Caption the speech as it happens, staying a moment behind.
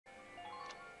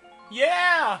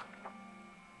Yeah!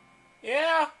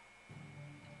 Yeah!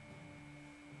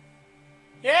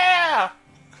 Yeah!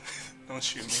 Don't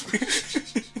shoot me.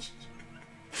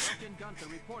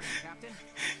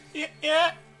 Yeah,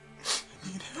 yeah.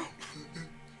 Need help.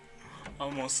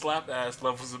 Almost slapped ass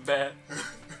levels of bad.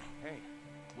 Hey,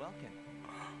 welcome.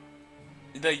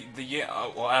 Yeah,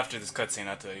 well, after this cutscene,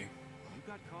 I'll tell you. You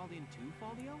got called in too,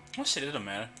 Faldio? Oh shit, it don't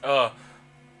matter. What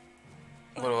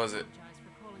was it?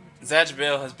 Zatch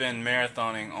Bell has been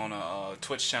marathoning on a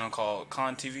Twitch channel called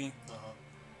Con TV.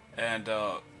 And,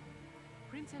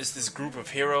 it's this group of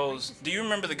heroes. Do you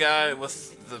remember the guy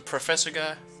with the professor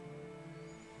guy?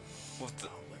 With the... I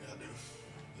don't think I do.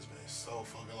 It's been so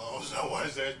fucking long since I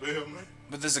watched that Bill, man.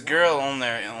 But there's a girl on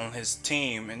there on his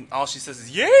team, and all she says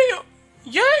is, yeah! Yeah!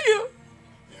 Yeah,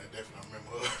 I definitely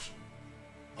remember her.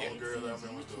 The only girl that I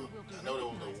remember was I know there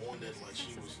was the one that, like,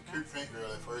 she was a cute pink girl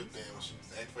at first, then when she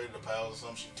activated the powers or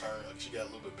something, she turned, like, she got a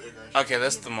little bit bigger. And Okay,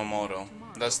 that's the Momoto.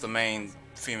 That's the main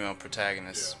female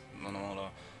protagonist, Momoto.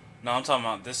 No, I'm talking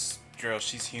about this girl,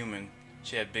 she's human.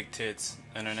 She had big tits,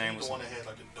 and her name was... the one that had,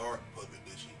 like, a dark puppet,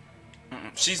 did she?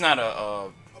 She's not a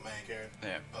A main character?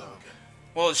 yeah. Oh, okay.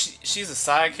 Well, she's a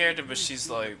side character, but she's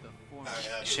like...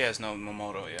 I She has no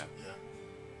Momoto, yeah. Yeah.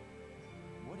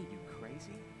 What are you,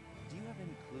 crazy? Do you have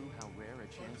any clue how rare a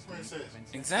chance to Princess.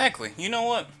 Exactly. You know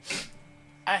what?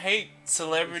 I hate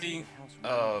celebrity...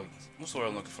 what's the word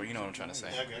I'm looking for? You know what I'm trying to say.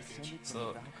 Yeah, I get you.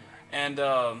 So, and,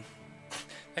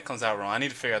 that comes out wrong. I need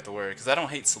to figure out the word, because I don't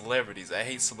hate celebrities. I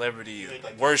hate celebrity You hate,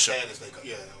 like, the worship. status they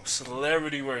yeah.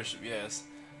 Celebrity worship, yes.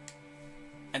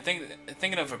 And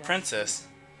thinking of a princess,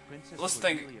 let's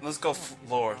go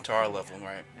lower to our level,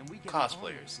 right?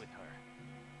 Cosplayers.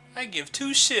 I give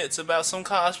two shits about some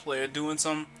cosplayer doing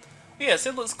some. Yes,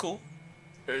 it looks cool,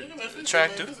 or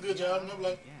attractive. It's a good job. And I'm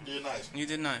like, you did nice. You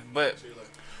did nice, but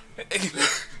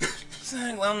So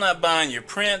you're like, I'm not buying your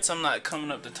prints. I'm not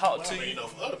coming up to talk well, to I mean, you. you know,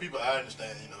 for other people, I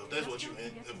understand. You know, if that's what you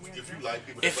if you like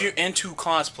people. If you're into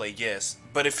cosplay, yes.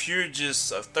 But if you're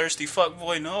just a thirsty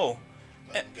fuckboy, no.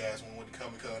 like the guys when we went to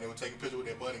Comic-Con, they were taking pictures with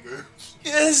their bunny girls.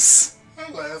 Yes. I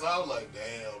was like,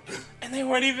 damn, dude. And they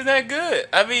weren't even that good.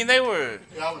 I mean, they were.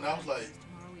 Yeah, I was like,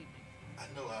 I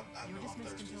know I'm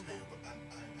thirsty as hell, but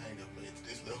I ain't never made it to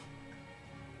this level.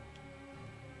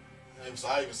 And so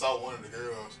I even saw one of the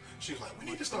girls. She was like, we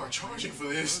need to start charging for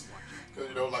this. Because,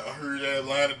 you know, like, I heard that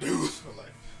line of dudes. I'm like,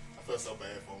 I felt so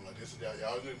bad for them. Like, this is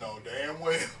y'all just know damn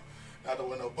well. Not to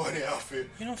wear no bunny outfit.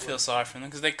 You don't feel sorry for them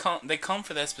because they come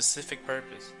for that specific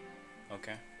purpose.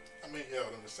 Okay. I mean, yeah,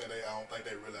 I'm just saying, I don't think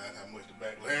they realized how much the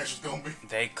backlash was gonna be.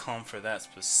 They come for that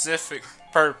specific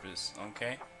purpose.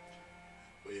 Okay.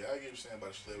 But yeah, I get what you're saying about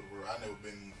the celebrity world. I never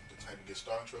been the type to get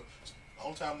starstruck. The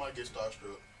only time I might get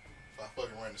starstruck if I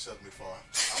fucking ran to Sesame Farm.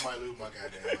 I might lose my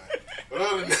goddamn mind. But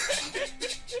other than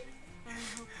that,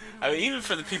 I mean, even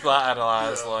for the people I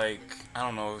idolize, Yeah. like I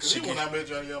don't know, cause even when I met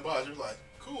Johnny Young Bosch, it was like,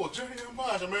 cool, Johnny Young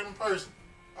Bosch, I met him in person.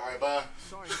 All right, bye.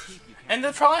 and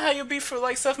that's probably how you'll be for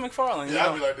like Seth MacFarlane. You Yeah,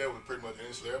 I'd know? be like that with pretty much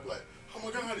any celebrity. I'd be like, oh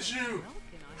my God, it's you.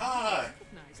 Hi.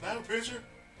 Can I have a picture?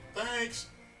 Thanks.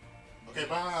 Okay,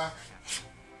 bye.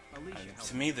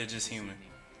 To me, they're just human.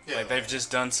 Yeah, Like they've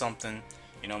just done something.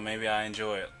 You know, maybe I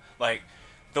enjoy it. Like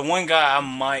the one guy I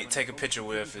might take a picture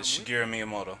with is Shigeru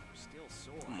Miyamoto.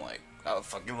 I'm like, I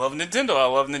fucking love Nintendo. I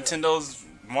love Nintendo's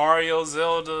Mario,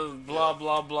 Zelda, blah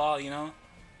blah blah. You know.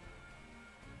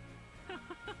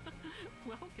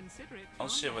 Oh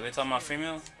shit, were they talking about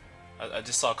female? I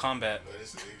just saw Combat. But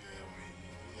it's, I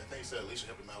think he said Alicia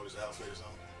helped him out with his outfit or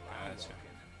something. Gotcha.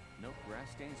 No grass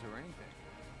stains or anything.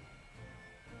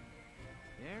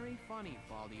 Very funny,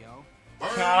 Faldio.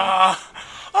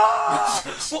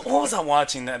 What was I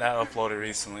watching that I uploaded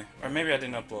recently? Or maybe I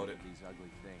didn't upload it. These ugly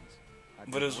things.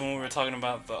 But it was when we were talking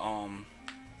about the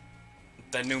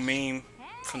that new meme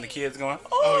from the kids going,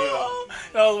 oh, Oh,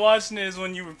 and I was watching it is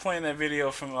when you were playing that video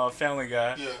from Family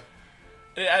Guy. Yeah.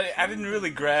 I didn't really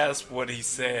grasp what he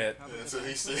said Yeah, so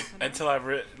he said. until I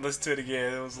listened to it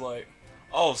again. It was like,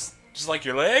 oh, just like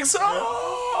your legs?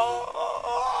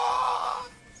 Oh!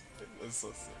 It was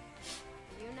so sick.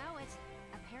 You know it.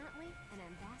 Apparently, an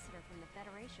ambassador from the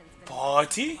Federation's been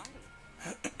Party?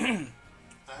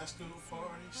 High school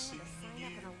party, see Sign up you.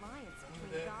 an alliance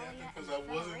between That Dahlia happened and because the I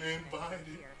wasn't Federation invited.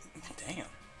 here. Damn.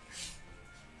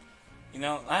 You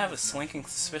know, I have a slinking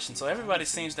suspicion. So everybody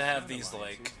seems to have these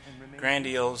like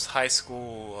grandiose high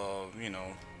school, you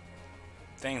know,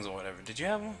 things or whatever. Did you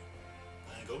have one?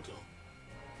 I ain't go to them.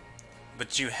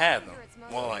 But you had them. Sure, it's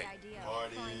mostly Well, the like idea of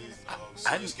Parties, flying in a I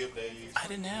senior didn't- skip days. I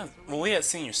didn't have. Well, we had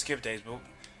senior skip days, but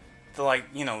the like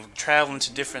you know traveling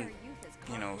to different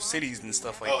you know cities and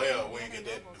stuff like Oh that. yeah, we ain't get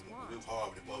that. we were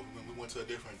poverty, but we went to a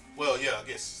different. Well, yeah, I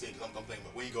guess cities. I'm thinking,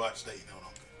 but we didn't go out of state. No,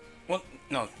 no. Well,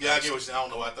 no. Yeah, I get what you're saying. I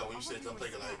don't know. I thought when you said, I'm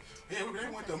thinking like, yeah,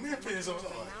 they went to Memphis or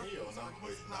something. Like, hell no,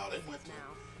 but no, they went to.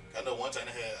 I know one time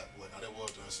they had. Well, no, that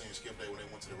was during senior skip day when they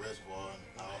went to the reservoir and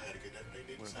all had to get that. They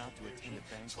did the same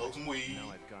thing. Smoked some weed,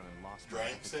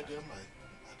 drank, sat there. I'm like,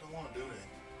 I don't want to do that.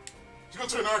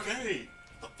 Let's go to an arcade.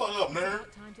 The fuck up, nerd.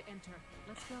 Time to enter.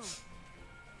 Let's go.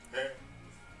 Yeah.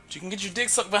 You can get your dick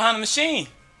sucked behind the machine.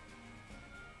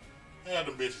 Yeah,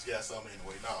 them bitches got something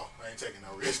anyway. No, I ain't taking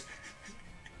no risk.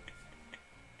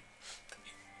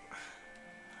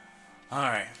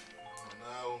 Alright.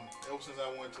 Now, ever since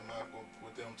I went to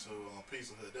with them to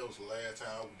Pizza Hut, that was the last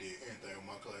time we did anything with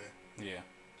my class. Yeah.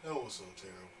 That was so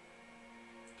terrible.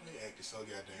 They acted so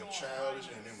goddamn childish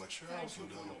and immature. I was so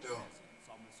done with them.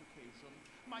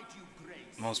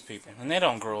 Most people. And they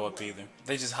don't grow up either.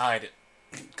 They just hide it.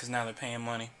 Because now they're paying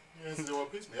money. Yeah, this is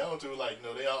what pissed me out too. Like,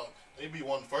 you know, they be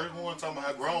one first one talking about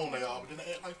how grown they are, but then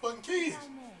they act like fucking kids.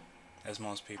 As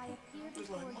most people. It's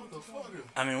like, motherfucker.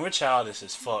 I mean, we're childish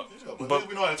as fuck. Yeah, but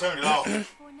we know how to turn it off.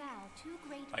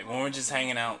 Like when we're just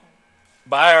hanging out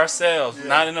by ourselves, Yeah.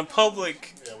 not in a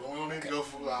public. Yeah, but we don't need to go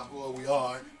for who we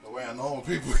are around normal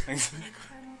people. It's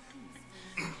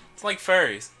like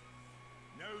furries.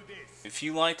 If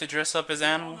you like to dress up as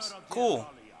animals, cool.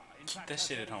 Keep that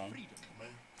shit at home. Man,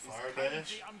 Fire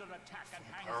Dash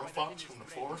from Earl Fox from the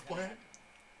Forest Planet.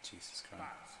 Jesus Christ.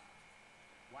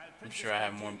 I'm sure I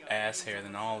have more ass hair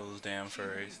than all those damn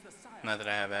furries. Not that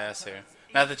I have ass hair.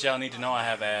 Not that y'all need to know I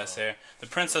have ass hair. The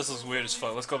princess was weird as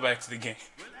fuck. Let's go back to the game.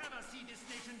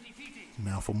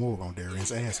 Now for more on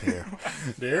Darian's ass hair.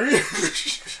 Darian?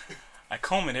 I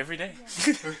comb it every day. I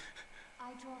draw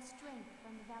strength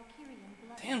from the Valkyrian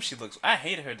blood. Damn, she looks... I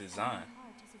hated her design. My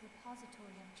heart is a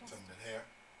repository of justice. Something that hair.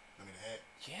 I mean the hat.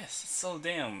 Yes, it's so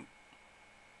damn...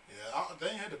 Yeah, they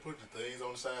ain't had to put the things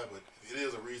on the side, but it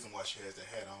is a reason why she has the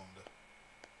hat on.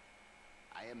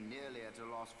 I am nearly at a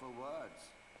loss for words.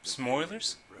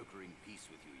 Spoilers? Brokering peace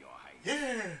with you, Your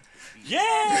Highness. Yeah!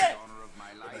 Yeah! Honor of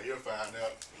my But life. you'll find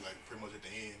out, like, pretty much at the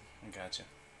end. Gotcha.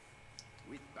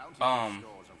 With bountiful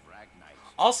stores of ragnite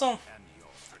Also, and your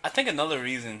I think another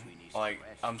reason, like,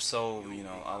 I'm so, you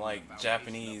know, I like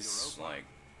Japanese, like,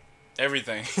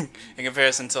 everything in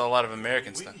comparison to a lot of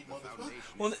American stuff.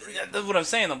 Well, that's what I'm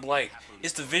saying. I'm like,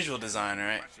 it's the visual design,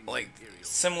 right? Like,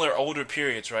 similar older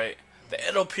periods, right? The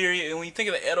Edo period, and when you think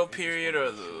of the Edo period,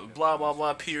 or the blah blah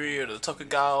blah period, or the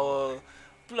Tokugawa,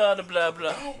 blah blah blah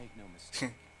blah.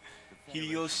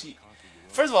 Hideyoshi.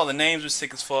 First of all, the names were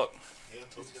sick as fuck. Yeah,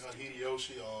 Tokugawa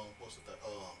Hideyoshi, what's it that,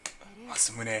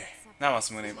 Masamune. Not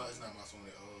Masamune. it's not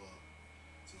Masamune,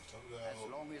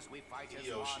 as long as we fight as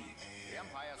Hideyoshi one, and the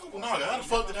Empire's Nobunaga. How the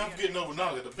fuck did I forget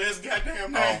Nobunaga? The best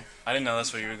goddamn Oh, name. I didn't know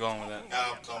that's where you were going with that.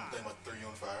 I'm thinking about 3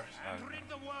 Unifiers.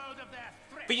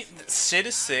 But the shit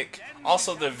is sick.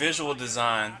 Also, their visual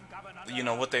design, you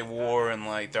know, what they wore and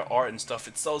like their art and stuff,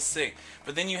 it's so sick.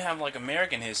 But then you have like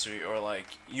American history or like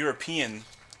European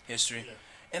history,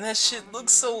 and that shit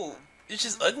looks so, it's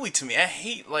just ugly to me. I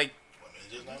hate like, Well,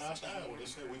 it's just not our style. What they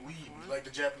say, we like the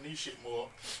Japanese shit more.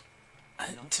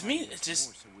 to me it's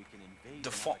just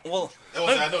default. Well, That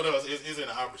was, I know that was, it's in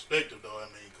our perspective though. I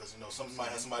mean, because you know,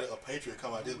 somebody a patriot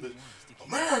come out this bitch,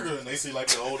 America, and they see like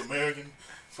the old American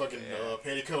fucking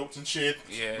petticoats and shit.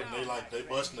 Yeah. And they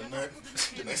busting the nut.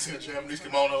 Then they see the Japanese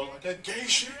kimono like that gay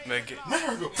shit.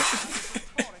 America.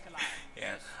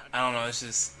 yeah, I don't know.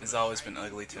 It's always been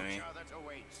ugly to me,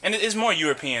 and it's more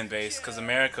European based because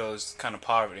America is kind of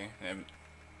poverty. And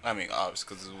I mean,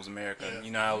 obviously because it was America. Yeah.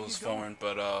 You know, how it was foreign,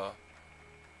 but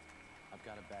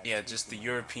yeah, just the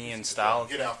European style.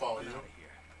 Get out, fall, you know.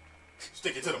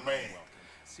 Stick it to the man.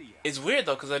 It's weird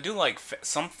though, because I do like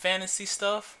some fantasy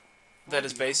stuff that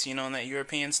is based, you know, in that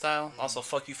European style. Also,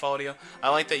 fuck you, Faudio. I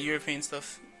like that European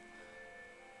stuff,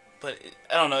 but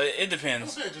I don't know. It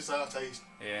depends. It's just our taste.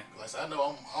 Yeah. Like I said, I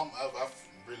know I've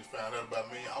really found out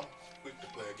about me. I'm quick to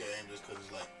play a game just because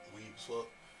it's like weeb as fuck.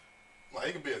 Like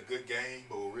it could be a good game,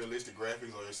 but with realistic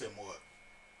graphics, or it's more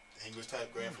English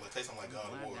type graphics. Like take something like God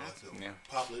of War, like the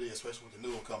popular it is, especially with the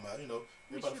new one come out. You know,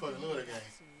 everybody fucking love that game.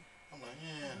 I'm like,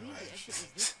 yeah,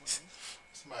 right.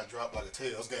 Somebody drop like a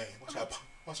Tails game.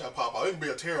 Watch out pop out. It can be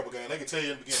a terrible game. They can tell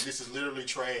you in the beginning, this is literally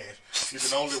trash. You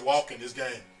can only walk in this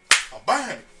game. I'm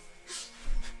buying it.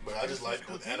 But I just like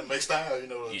the anime style, you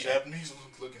know, the Japanese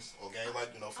looking, or games like,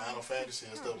 you know, Final Fantasy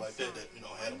and stuff like that, you know,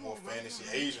 had a more fantasy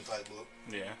Asian type look.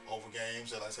 Yeah. Over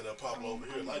games that, like I said, are popular over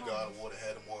here, like God of War, that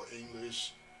had a more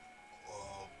English.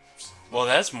 Well,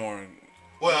 that's more.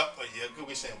 Well, yeah, good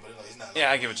we saying, but it's not.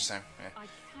 Yeah, I get what you're saying. Yeah.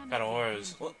 God of War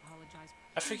is.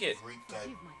 I forget. Greek type.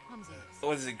 Forgive my clumsiness.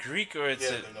 Was it Greek or it's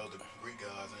Yeah, a? they know the Greek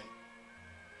gods, ain't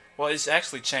Well, it's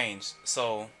actually changed.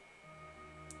 So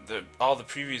all the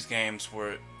previous games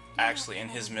were actually in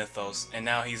his mythos, and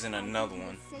now he's in another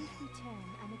one.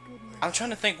 I'm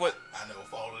trying to think what I never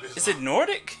followed this. is it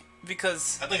Nordic?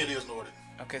 Because I think it is Nordic.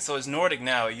 okay, so it's Nordic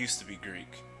now. It used to be Greek.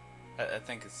 I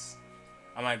think it's.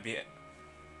 I might be. Like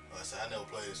I said, I never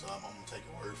played it, so I'm gonna take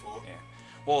your word for it. Yeah.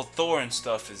 Well, Thor and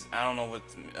stuff is. I don't know what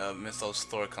mythos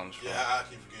Thor comes from. Yeah, I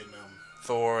keep forgetting them.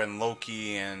 Thor and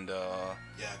Loki and Yeah, I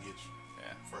get you.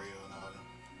 yeah, Freya and all them.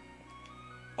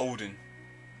 Odin.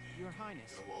 Your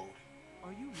Highness, They're old.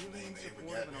 are you really in Name every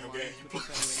support of an goddamn alliance game with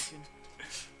the Federation?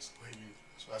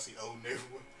 So I see Odin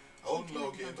everywhere. Odin,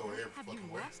 Loki, and Thor every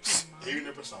fucking way. Even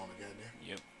in Persona, goddamn.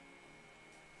 Yep.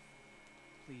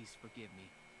 Please forgive me.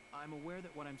 I'm aware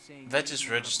that what I'm saying. That may just be out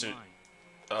of registered.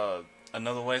 line.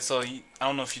 Another way. So I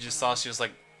don't know if you just saw. She was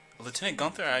like, Lieutenant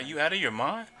Gunther, are you out of your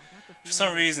mind? I got the For some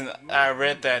feeling reason, that you I are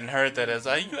read that and responsible heard that for as,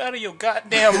 are this. you out of your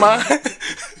goddamn mind?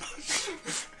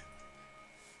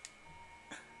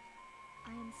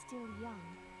 I am still young.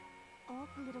 All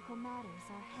political matters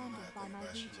are handled by my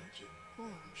regent. Or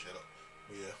Shut up.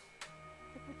 But yeah.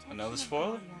 the protection Another of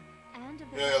spoiler? Valia and of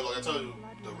the Yeah, like I told you,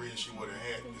 bloodline the reason she wouldn't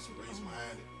have is the reason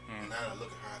behind it. And now that I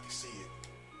look at her, I can see it.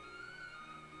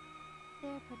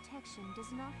 Their protection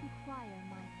does not require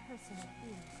my personal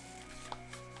aid.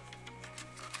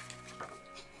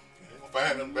 You ain't gonna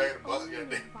find them back in the box, Only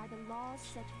goddamn. by the laws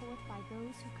set forth by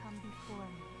those who come before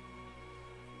me.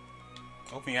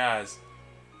 Open your eyes.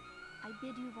 I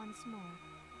bid you once more,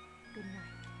 good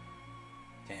night.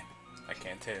 Damn it. I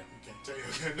can't tell. You can't tell you,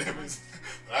 goddamn it.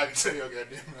 I can tell you,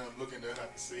 goddamn it. I'm looking at her, I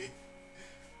can see it.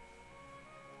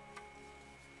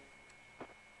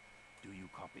 Do you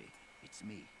copy? It's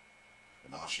me. The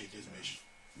Oh mark shit, is this done. mission.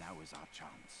 Now is our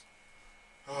chance.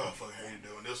 Oh, I fucking hate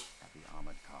doing this. Have the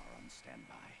armored car on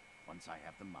standby. Once I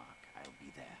have the mark, I'll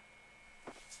be there.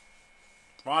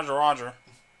 Roger, Roger.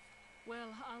 Well,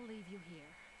 I'll leave you here.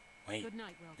 Wait, Good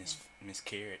night, Wilton. Miss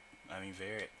Carrot. I mean,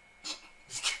 Verrett.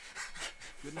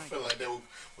 Good I night. feel like that was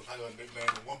like a nickname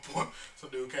at one point. Some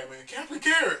dude came in, Captain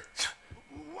Carrot.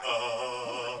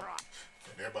 And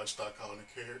everybody started calling him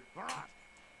Carrot.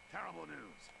 Terrible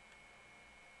news.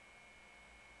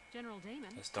 General Damon.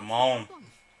 It's the moan.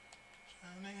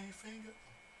 Shining finger.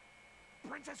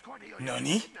 Princess Cordelia.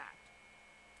 Nani? kidnapped.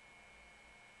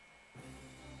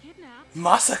 Kidnapped?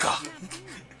 Masaka!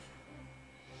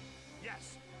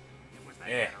 Yes. It was that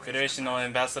Yeah, Federation no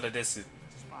ambassador desu.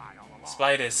 spy all along.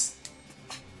 Spy this.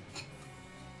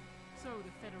 So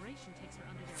the Federation takes her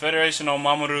under their Federation no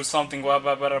mamoru something wa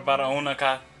bara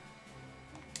onaka.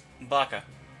 Baka.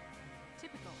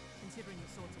 typical, considering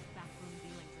the sorts of backroom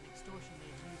dealings and extortion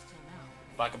they've used till now.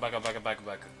 Baka baka baka baka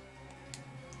baka.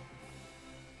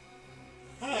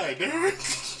 Hi, Derek.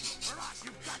 Barak,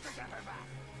 you've got to get her back.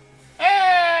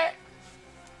 Hey!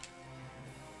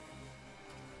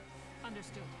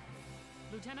 Understood.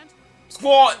 Lieutenant,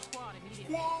 Squad! squad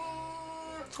immediately.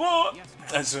 Squad! Yes,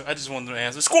 ma'am. I just wanted to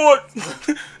answer. Squad! I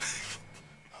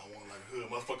want like a hood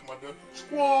motherfucker my dude.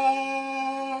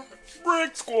 Squad.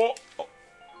 Brick squad! Oh,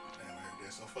 Damn, I heard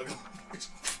that so fucking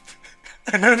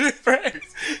another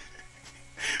phrase.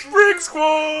 Brick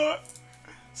squad!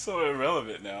 So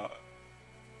irrelevant now.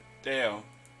 Damn.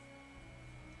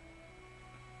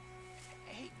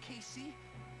 Hey, Casey.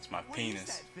 It's my What is penis.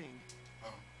 that thing?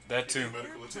 That too.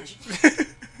 medical attention.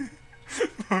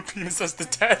 My penis has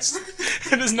detached.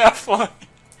 It is not funny.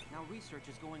 Now research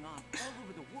is going on all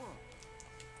over the world.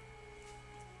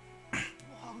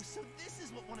 Whoa, so this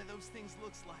is what one of those things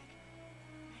looks like.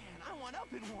 Man, I want up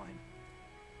in one.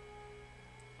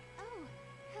 Oh,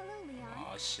 hello, Leon.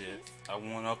 Oh shit. I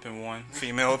won up in one.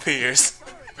 Female appears.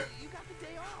 Sorry, you got the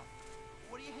day off.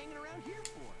 What are you hanging around here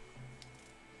for?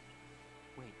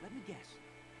 Wait, let me guess.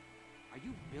 Are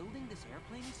you building this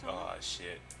airplane you saw? Oh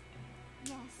shit.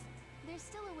 Yes, there's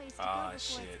still a ways to Ah, go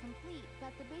before shit. it's complete,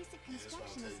 but the basic Yeah, that's what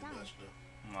construction I'll is tell you done. about stuff.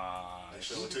 Ah, They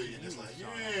shit. show it to you and it's like, You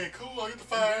saw yeah, cool, I get to You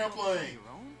fly built it airplane. your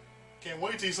own? Can't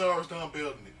wait till Sarah's done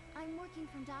building it. I'm working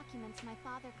from documents my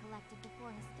father collected before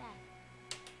his death.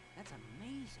 That's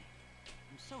amazing.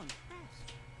 I'm so impressed.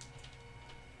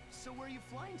 So where are you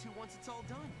flying to once it's all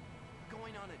done?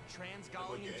 Going on a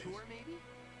Transgalian games. tour, maybe?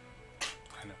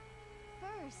 I know.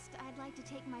 First, I'd like to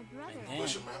take my brother Yeah. out.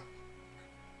 Push him out.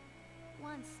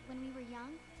 Once, when we were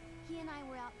young, he and I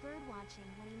were out bird watching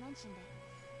when he mentioned it.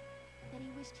 That he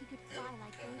wished he could fly like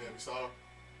Can't David. have you, Sarah.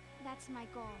 That's my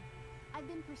goal. I've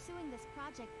been pursuing this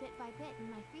project bit by bit in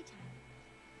my free time.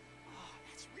 Oh,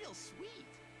 that's real sweet.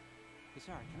 Hey,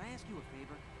 sorry, can I ask you a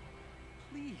favor?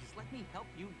 Please, let me help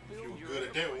you You build were your good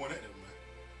at that airplane. one, ain't it, man?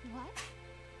 What?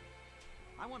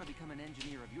 I want to become an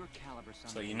engineer of your caliber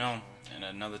someday. So you know, in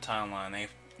another timeline,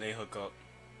 they hook up.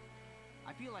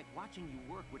 I feel like watching you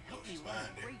work would help me learn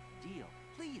a great deal.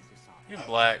 Please, Asada. You're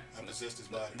black. I possessed his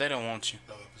body. They don't want you.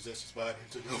 No, I possessed his body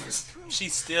and took over. She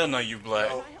still know you black.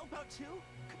 No. Can I help out too?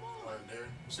 Come on. Right there.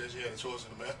 Said she had a choice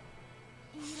in the map.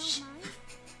 You don't mind?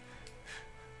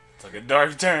 Took a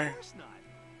dark turn. Of course not.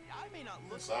 I may not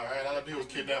look. It's alright. All I did was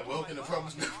kidnap Welkin and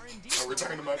promise never. I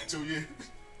returned him after 2 years. Of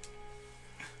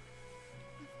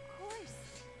course.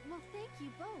 Well, thank you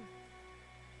both.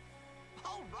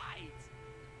 All right.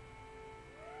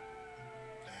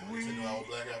 Damn, we said no, I was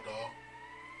black after all.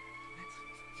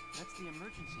 That's the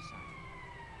emergency sign.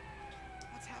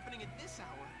 What's happening at this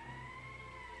hour?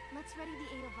 Let's ready the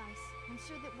Edelweiss. I'm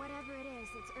sure that whatever it is,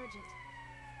 it's urgent.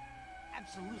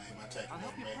 Absolutely. Hey, my tech I'll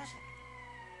help you man, prep Max. it.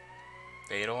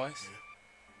 The Edelweiss? Yeah.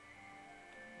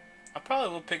 I probably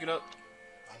will pick it up.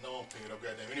 I know I'm picking it up,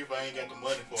 goddamn. Even if I ain't got the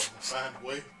money for it, I find a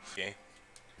way Gay.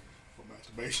 for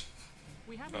masturbation.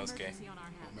 We have No, an it's gay. emergency on our For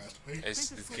hands. masturbation. It's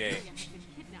Princess gay. Cordelia has been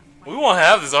kidnapped by We won't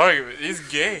have this argument. It's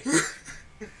gay.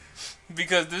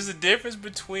 Because there's a difference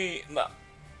between...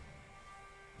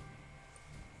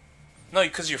 No,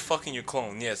 because you're fucking your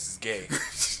clone. Yes, it's gay.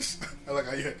 I like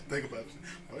how you had to think about it.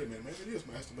 Oh, wait a minute, maybe it is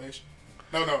masturbation.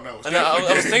 No. It's And I was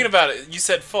definitely thinking about it. You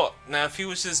said fuck. Now, if he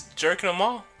was just jerking them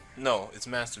off, no, it's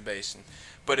masturbation.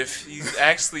 But if he's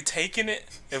actually taking it,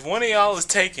 if one of y'all is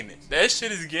taking it, that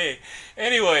shit is gay.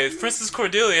 Anyways, Princess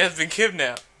Cordelia has been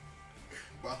kidnapped.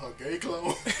 by her gay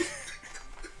clone.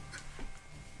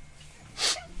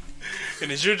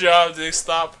 And it's your job to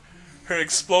stop her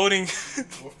exploding.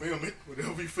 Or film it,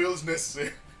 whatever he feels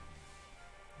necessary.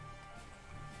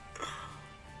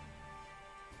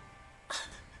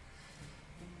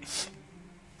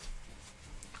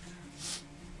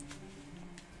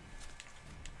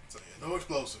 So yeah, no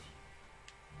explosive.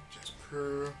 Just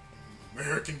pure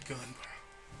American gunpowder.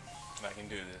 I can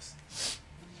do this.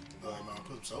 I'm gonna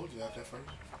put some soldiers out there first.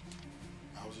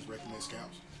 I was just recommend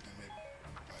scouts and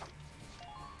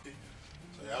maybe.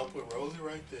 So yeah, I'll put Rosie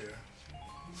right there.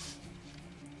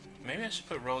 Maybe I should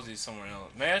put Rosie somewhere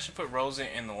else. Maybe I should put Rosie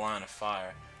in the line of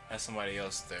fire. Have somebody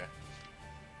else there. I'll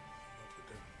put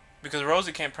there. Because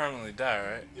Rosie can't permanently die,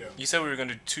 right? Yeah. You said we were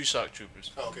gonna do 2 shock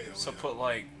troopers. Oh, okay. So yeah. put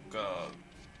like, fucking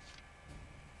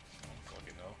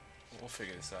no. We'll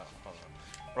figure this out. Hold on.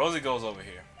 Rosie goes over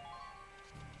here.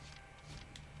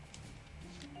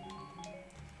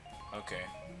 Okay.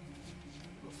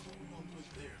 What the fuck we gonna put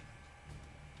there?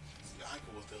 See,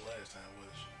 Ika was there last time,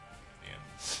 was she? Yeah.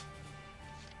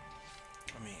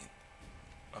 I mean,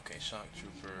 okay, shock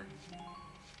trooper.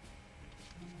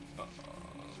 We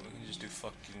can just do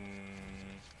fucking.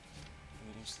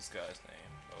 What's this guy's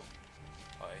name? Oh,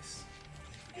 Vice.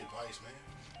 You forget Vice, man.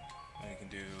 And we can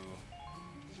do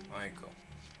Michael.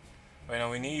 Wait, no,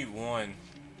 we need one.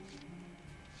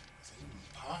 I think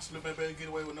possibly better get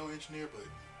away with no engineer, but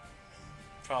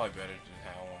Probably better to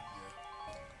have one.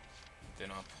 yeah. Then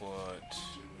I'll put.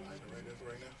 Shit, Ika right there for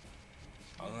right now.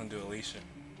 I was gonna do Alicia.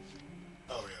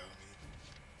 Oh yeah,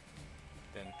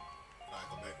 Then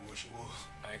Ika back to where she was.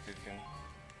 Ika can.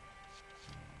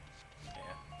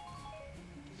 Yeah.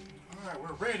 All right,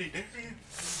 we're ready, Darian.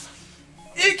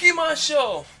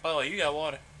 Ikimasho! By the way, you got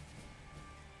water.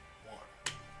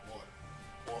 Water.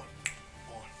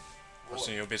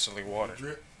 Splashing your bitch like water.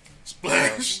 Drip.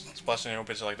 Splash. Splashing your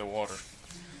bitch like the water.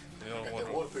 You know, Got water.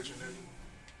 that water pitcher in there.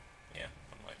 Yeah,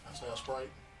 I'm like. I saw Sprite.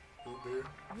 Root beer.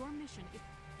 Your mission is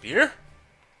Beer?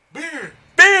 Beer.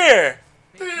 Beer!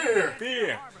 Beer.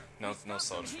 Beer! No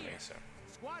soda for me, sir.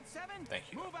 Squad 7, Thank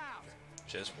you. move out.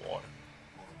 Just water.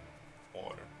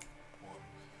 Water.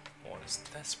 Water.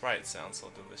 That Sprite sounds so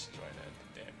delicious right now.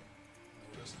 Damn it.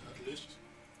 Oh, that's not delicious.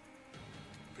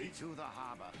 Pizza. To the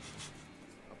harbor.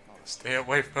 Stay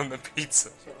away from the pizza.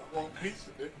 So I want pizza,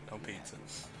 dude. No pizza.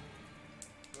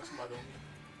 That's somebody gonna eat.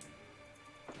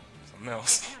 Something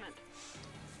else. Lieutenant.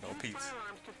 No Use pizza.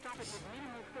 firearms to stop it with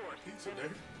minimal force. Pizza,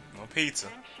 dude. No pizza.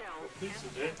 Tank shells Pizza,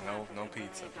 and dude. No pizza.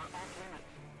 grenades are off limits.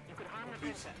 You could harm the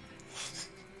Pizza. princess.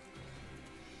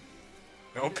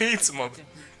 No pizza, mother.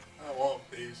 I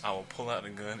want pizza. I will pull out a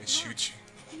gun and shoot you.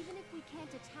 Even if we can't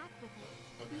attack with it,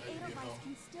 Okay, the how you get Edelweiss home?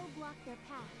 can still block their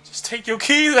path. Just take your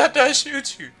keys after I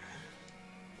shoot you.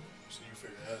 So you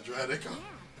figure out how to drive that car.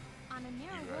 Yeah. On a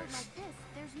narrow You road right. like this,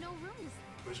 there's no room to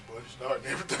stop. Push button, start and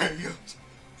everything else.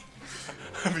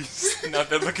 I be sitting out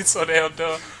there looking so damn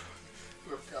dumb.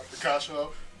 Look out the car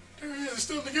shop. There he is, it's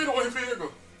still in the getaway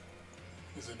vehicle.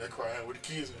 He's in there crying with the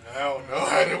keys in. I don't know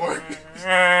how that works.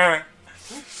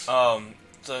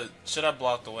 So should I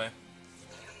block the way?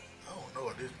 I don't know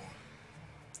at this point.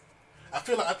 I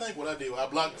think what I did, I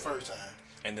blocked the first time.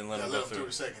 And then let Yeah, him let go him through through.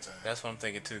 the second time. That's what I'm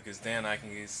thinking too, because then I can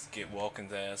just get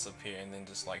Walken's ass up here and then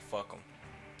just like fuck him.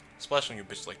 Especially when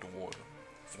your bitch like the water.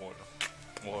 Water.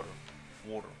 Water.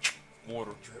 Water.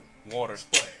 Water. Drip. Water.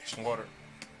 Splash. Water.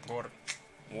 Water.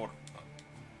 Water.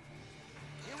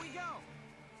 Here we go.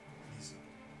 Easy.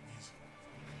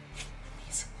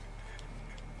 Easy.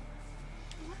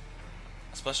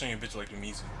 Especially when your bitch like the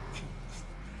Mizu.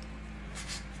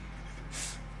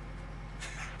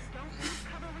 Don't leave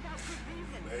cover without good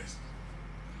reason. Nice.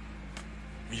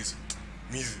 Mizu.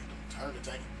 Mizu. Turn the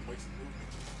tank and wait some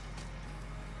movement.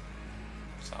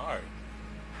 Sorry.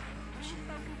 Please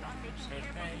focus on making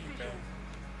careful decisions.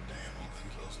 Damn, I'm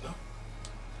getting close enough.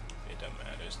 It doesn't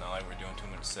matter. It's not like we're doing too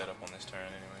much setup on this turn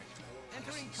anyway.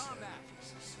 Entering combat.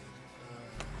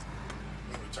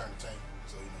 Let me return the tank,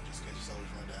 so you know, just in case your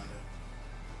soldiers run down there.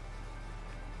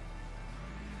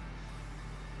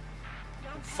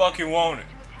 Don't Fuck you want it. to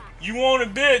attack. You want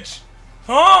it, bitch?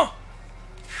 Huh?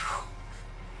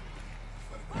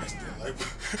 Funny, still like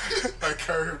I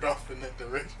curved off in that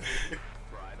direction.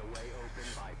 Pry the way open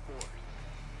by force.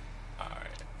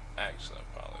 Alright. Actually,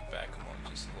 I'll probably back him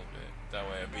up just a little bit. That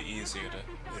way it'll be easier to...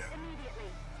 Yeah.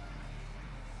 Immediately.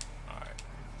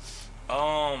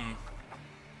 Alright.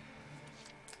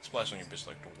 Splash on your bitch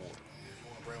like the water. Yeah, if you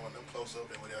want to bring one of them close up,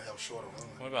 then they'll have shorter run.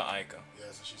 What about Aika? Yeah,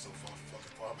 since she's so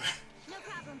fucking far back. No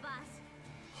problem, boss.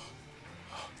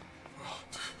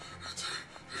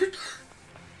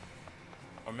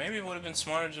 Or maybe it would have been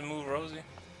smarter to move Rosie.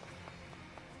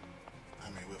 I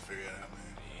mean, we'll figure it out,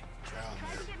 man. Yeah. Trial and Try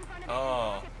to error. get in front of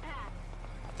Oh. the path.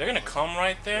 They're gonna come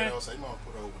right Yeah, there? they say you want to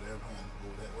put her over there, behind,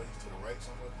 over that way, to the right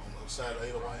somewhere, on the other side of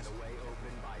Edelweiss. The way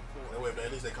open by force. That way, if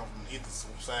at least they come from either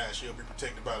side, she'll be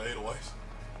protected by the Edelweiss.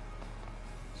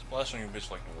 Splash on your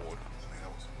bitch like the water. I mean,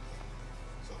 that was...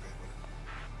 It's okay, but...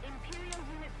 Imperial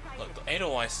unit sighted. Look, the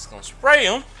Edelweiss is gonna spray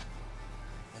him.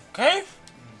 Okay?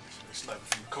 They slapping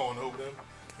from the corner over there.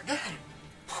 I got him.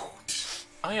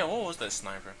 Oh yeah, what was that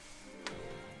sniper?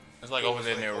 It's like over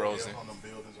there near Rosie. On them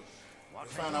buildings. We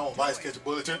found out when Vice catch a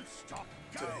bullet to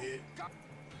the head.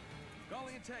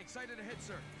 Gallian tank sighted ahead,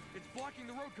 sir. It's blocking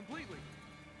the road completely.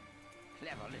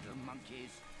 Clever little monkeys.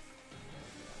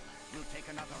 We'll take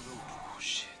another route. Oh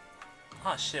shit.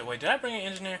 Oh shit, wait, did I bring an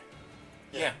engineer?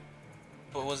 Yeah.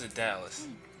 But was it Dallas?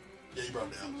 Yeah, you brought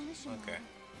it down. Okay.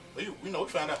 But we know we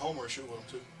found out Homer shoot with him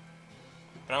too.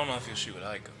 But I don't know if he'll shoot with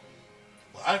Aika.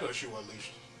 Well, I could shoot with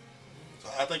Alicia. So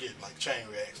I think it like chain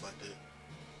reacts like that.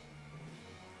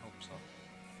 Hope so.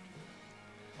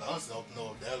 But I honestly don't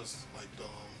know if Dallas liked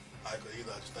Ika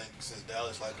either. I just think since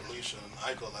Dallas liked Alicia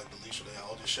and Ika liked Alicia, they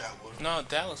all just shot with him. No,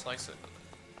 Dallas likes it.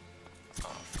 Oh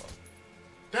fuck.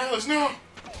 Dallas, no!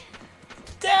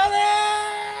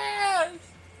 Dallas!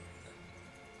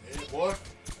 Yeah, boy.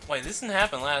 Wait, this didn't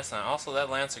happen last time. Also, that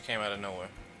Lancer came out of nowhere.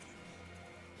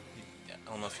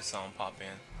 I don't know if you saw him pop in.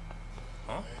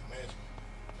 Huh? Man, imagine.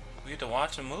 We get to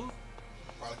watch him move?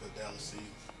 Probably because Dallas sees.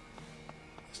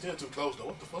 It's still too close though.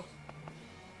 What the fuck?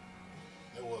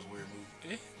 That was a weird move.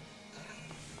 Yeah.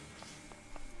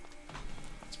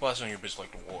 Splash on your bitch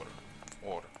like the water.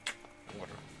 Water.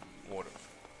 Water. Water.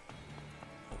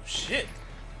 Oh shit.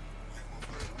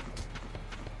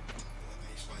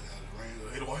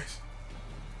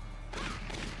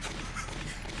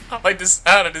 I like the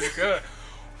sound of this gun.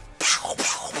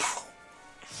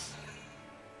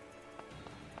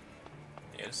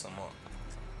 Yeah, there's some up.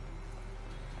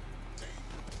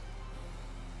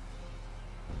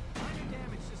 Minor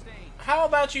damage sustained. How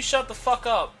about you shut the fuck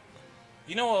up?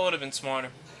 You know what would have been smarter?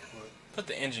 Put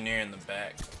the engineer in the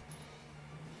back.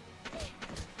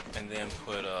 And then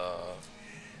put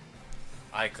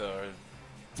Ika or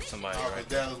somebody Oh, right but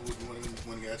Dallas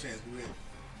when he got a chance to win.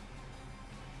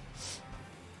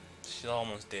 She's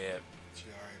almost dead. She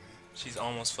alright, man. She's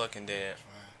almost fucking dead. It's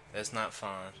fine. That's not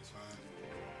fine. It's fine.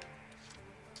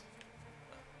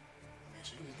 I mean,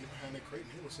 she can just get behind that crate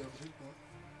and heal herself at this point.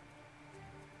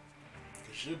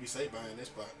 Cause she'll be safe behind this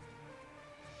spot.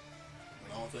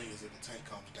 But the only thing is if the tank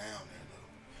comes down there,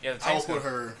 though. Yeah, the I will tank's put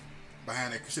gonna- her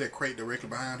behind that. See that crate directly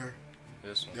behind her?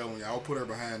 This one. That one, yeah, I'll put her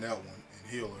behind that one and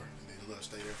heal her, and then let her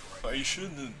stay there for Are you sure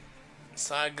the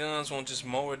side guns won't just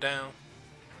mow her down?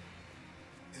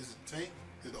 Is the tank?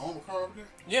 Is the armor car over there?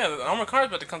 Yeah, the armor car's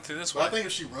about to come through this Well, way. I think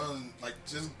if she runs, like,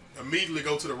 just immediately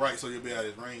go to the right so you'll be out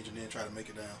of his range and then try to make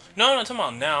it down. No, I'm not talking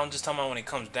about now. I'm just talking about when he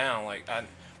comes down. Like,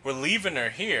 we're leaving her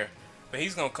here, but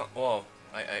he's gonna come. Well,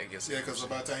 I guess. Yeah, because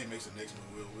by the time he makes the next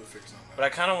move, we'll figure something out. But I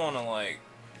kind of want to like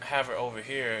have her over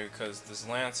here because this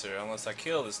Lancer. Unless I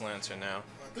kill this Lancer now.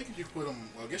 I think if you put them,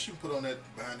 well, I guess you can put on that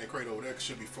behind that crate over there, cause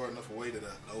she'll be far enough away that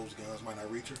those guns might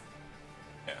not reach her.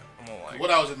 Yeah, I'm gonna like.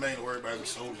 What I was just mainly worried about is the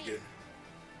soldiers getting her.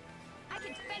 I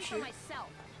can fend for myself.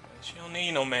 She don't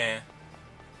need no man.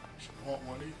 She don't want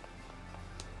one either.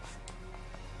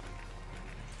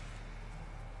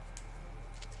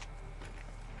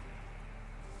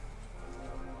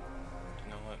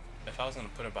 You know what? If I was gonna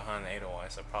put her behind the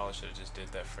Edelweiss, I probably should have just did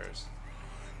that first.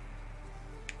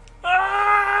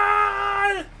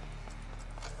 Ah!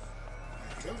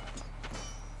 There you go.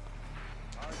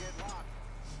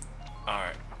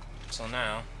 Alright. So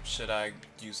now, should I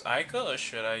use Ica or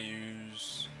should I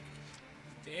use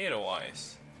the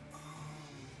Edelweiss?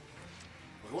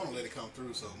 We want to let it come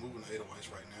through, so moving the Edelweiss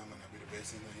right now might not be the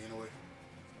best thing anyway.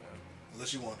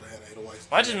 Unless you want to have the Edelweiss.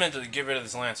 Well, I just meant to get rid of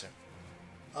this Lancer.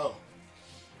 Oh.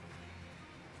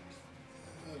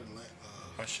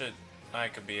 Or should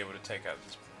Ica be able to take out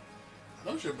this? I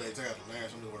know you should be able to take out the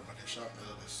Lance. I'm just worried about that shot.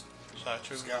 This Shot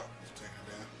trooper? Scout taking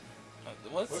it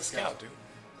down. What's the Scout do?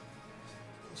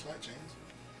 Slight change.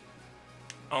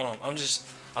 I don't know.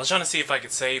 I was trying to see if I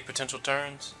could save potential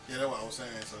turns. Yeah, that's what I was saying.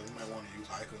 So you might want to use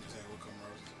Ica and just have it come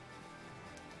roses.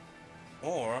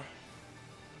 Or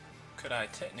could I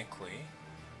technically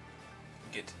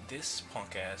get this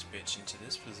punk ass bitch into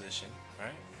this position,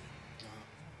 right?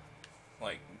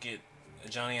 Like get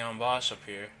Johnny on Bosch up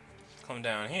here, come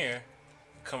down here,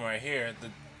 come right here.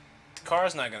 The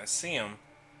car's not gonna see him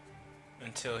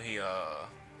until he Yeah,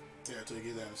 until you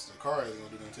get down. The car is gonna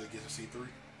do that until it gets to C3.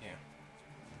 Yeah.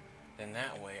 Then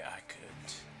that way I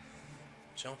could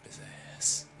jump his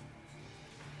ass.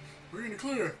 We're in the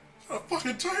clear. A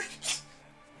fucking tank.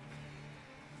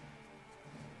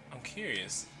 I'm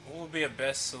curious, what would be a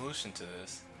best solution to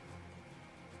this?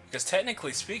 Because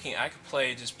technically speaking, I could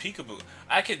play just peekaboo.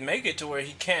 I could make it to where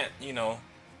he can't, you know,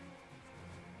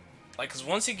 like, because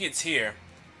once he gets here,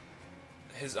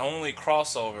 his only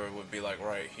crossover would be like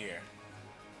right here.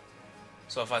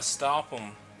 So if I stop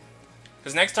him,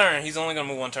 because next turn he's only gonna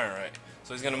move one turn, right?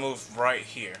 So he's gonna move right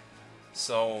here.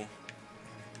 So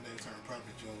next turn probably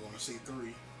you're gonna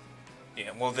C3.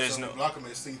 yeah, well there's so no if you block him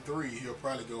at C3, he'll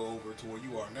probably go over to where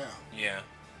you are now. yeah.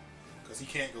 Because he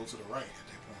can't go to the right at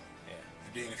that point. Yeah.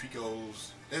 And then if he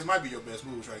goes, this might be your best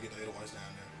move. Try to get the Edelweiss down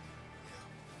there.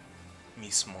 Yeah. Me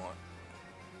smart.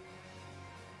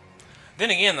 Then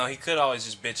again though, he could always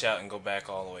just bitch out and go back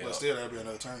all the way But up. still, that'll be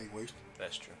another turn you waste.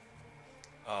 That's true.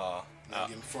 Now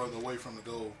getting further away from the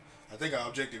goal. I think our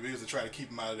objective is to try to keep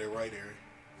him out of their right area.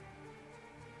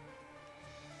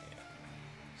 Yeah.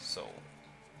 So,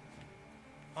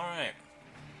 alright.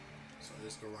 So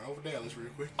let's go right over Dallas real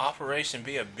quick. Operation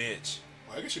Be a Bitch.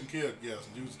 Well, I guess you can kill, yeah, so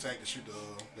use the tank to shoot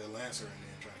that Lancer and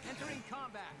then try to get Entering him.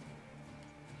 combat.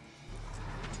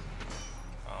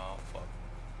 Oh, fuck.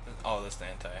 Oh, that's the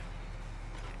anti.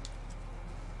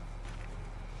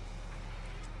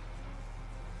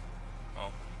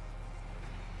 Oh.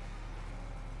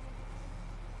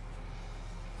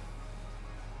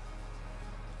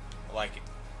 I like it.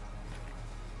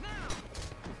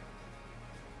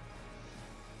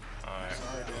 Alright.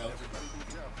 Sorry, Dallas.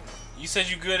 You said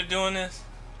you good at doing this?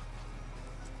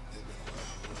 It's been a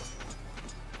while.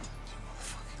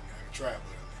 Motherfucking gotta try,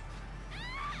 but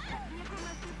Vehicle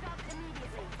must be stopped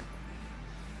immediately.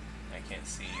 I can't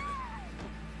see either.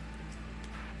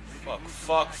 Fuck,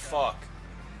 fuck, fuck.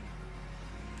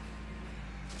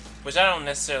 Which I don't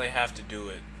necessarily have to do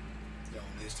it. yeah,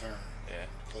 on this turn, Yeah.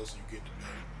 the closer you get to that.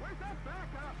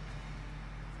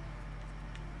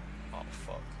 Oh,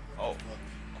 fuck. Oh. Fuck.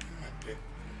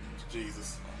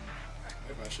 Jesus.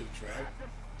 Maybe I should have tried.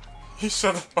 You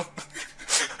shut the fuck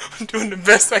up. I'm doing the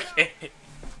best I can.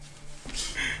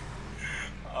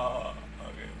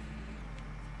 Okay.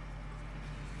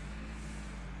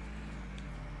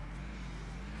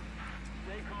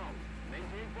 Stay calm.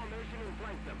 Maintain formation and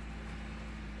flank them.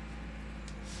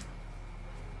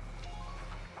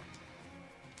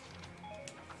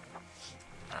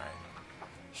 Alright.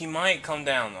 He might come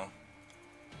down though.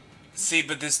 See,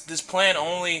 but this plan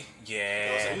only So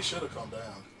yeah. he should have come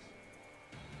down.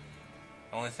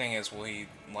 Only thing is, will he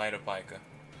light up Ica?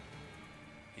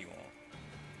 He won't.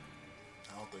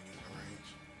 I don't think he's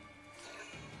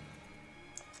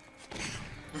in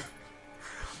range.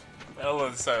 That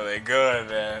looks so like good,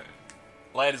 man.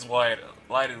 Light is white.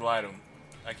 Light is light 'em.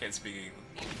 I can't speak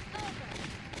English.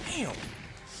 Damn.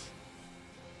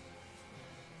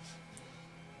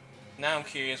 Now I'm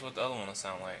curious what the other one will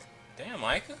sound like. Damn,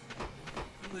 Ica.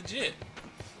 Legit.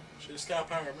 She's Scout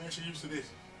Power, man. She used to this.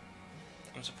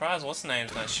 I'm surprised what's the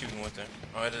name's not shooting with her.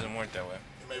 Oh, it doesn't work that way.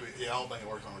 Maybe, yeah, I don't think it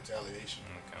works on retaliation.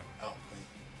 Okay. I don't think.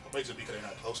 Or maybe just because they're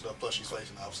not close enough, plus she's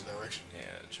facing the opposite direction. Yeah,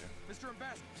 that's true. Mr.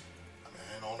 Ambassador. I mean,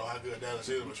 I don't know how good Dallas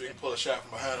is, but she can pull a shot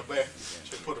from behind her back.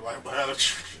 She can put it right behind her.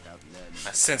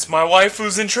 I sense my wife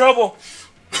who's in trouble.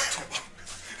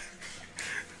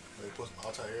 put some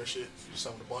anti-air shit. Just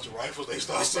some of the bunch of rifles, they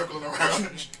start circling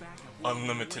around.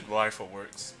 Unlimited rifle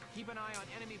works. Keep an eye on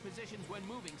enemy positions when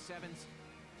moving, Sevens.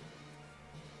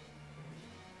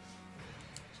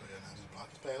 So yeah, now just block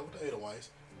his path with the Edelweiss.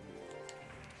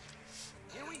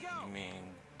 Here we go. You mean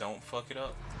don't fuck it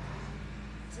up?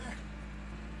 Exactly.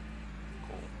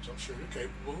 Cool. Which I'm sure you're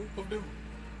capable of doing.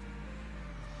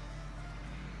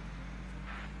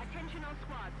 Attention all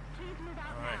squads. Please move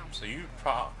out Alright, now. so you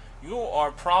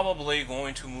are probably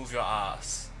going to move your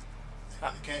ass.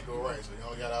 And you can't go right, so you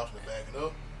only got the option of backing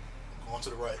up and going to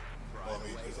the right. Well, I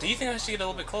mean, Do you think I should get a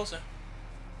little bit closer?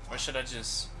 Or should I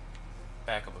just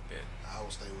back up a bit? I will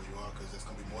stay where you are because there's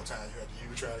going to be more time you have to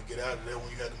use trying to get out of there when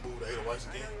you have to move the Edelweiss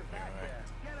again. Alright.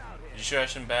 You sure I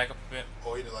shouldn't back up a bit?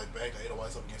 Or either like back the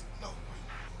Edelweiss up against. No,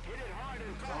 wait.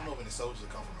 Because I don't know if any soldiers will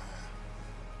come from behind.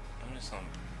 I'm just gonna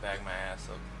back my ass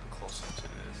up closer to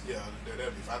this. Yeah,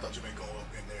 that'd be fine. I thought you meant going up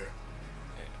in there.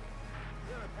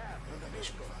 Yeah. I think that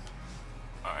should be fine.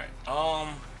 Alright, I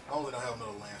only don't have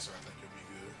another Lancer, I think you'll be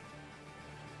good.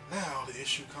 Now the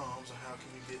issue comes on how can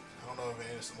you get, I don't know if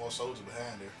there's some more soldiers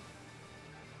behind there.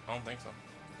 I don't think so.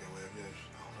 Okay, well, yeah,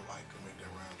 I don't know if I can make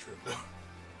that round trip though.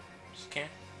 Just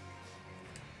can't.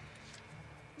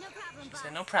 No problem, She boss.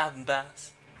 said, no problem,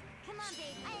 boss. Come on,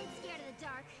 babe. I ain't scared of the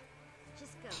dark.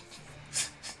 Just go.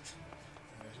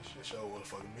 That show was a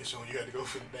fucking mission when you had to go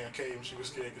for the damn cave and she was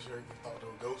scared because she heard thought there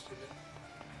were ghosts in there.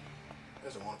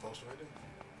 There's a one poster right there.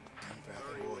 In fact, I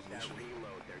think it was initially.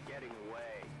 Reload. They're getting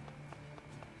away.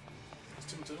 There's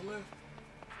two to the left.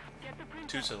 Get the print.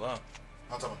 Too low.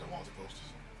 I'm talking about the wanted posters.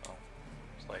 Oh.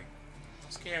 It's like,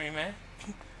 don't scare me, man.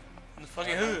 In the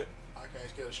fucking hood. I can't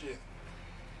scare the shit.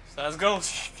 Size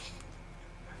ghost.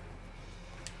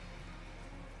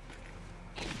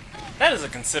 That is a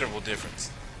considerable difference.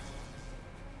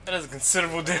 That is a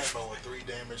considerable difference. Over 3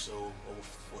 damage, so over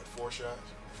what, 4 shots?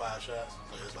 5 shots?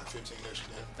 So it's like 15 extra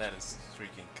damage. That is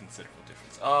freaking considerable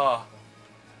difference.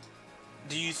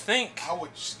 Do you think? I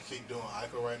would just keep doing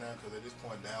Ico right now because at this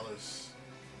point Dallas,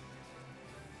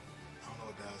 I don't know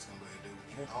what Dallas is gonna be able to do.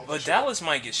 I don't But think Dallas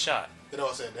might get shot You know,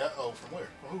 I said that. Oh, from where?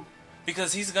 From who?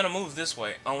 because he's gonna move this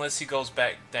way unless he goes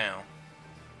back down.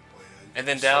 Well, yeah, And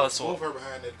then Dallas will. move her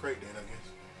behind that crate, then I guess.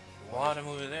 Why to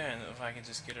move it there? And if I can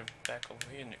just get her back over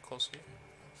here and closer here,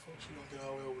 Fuck, she gonna get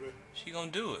all the way over there. she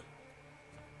gonna do it.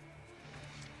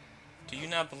 Do you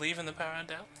not believe in the power of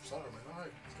Dallas? Sorry, man. All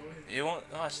right, let's go ahead. You won't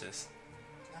watch this.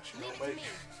 Now she Leave gonna it to make me.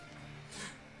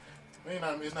 it.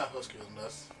 I mean, it's not her skills, and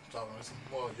that's I'm talking. It's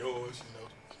more yours, you know.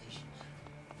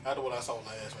 After what I saw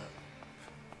last, man.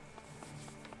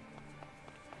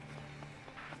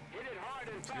 Hit it hard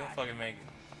and You gonna fast. fucking make it.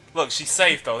 Look, she's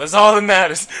safe though. That's all that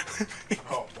matters.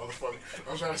 Oh, motherfucker.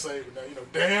 I'm trying to say, but now you know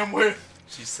damn well.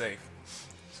 She's safe.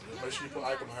 So just make sure you put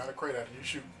Ico behind the crate after you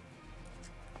shoot.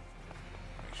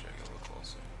 Make sure I get a little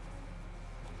closer.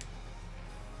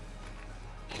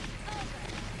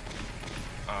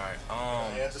 Alright,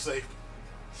 Hands are safe.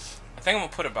 I think I'm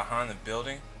gonna put her behind the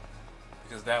building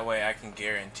because that way I can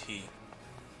guarantee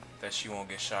that she won't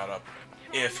get shot up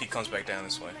if he comes back down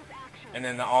this way. And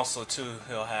then also too,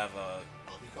 he'll have Oh,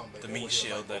 he come back the that meat way,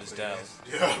 shield that is both of their Dallas.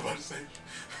 hands. Yeah, I was about to say.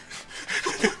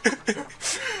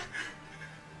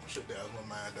 Shit, Dallas, my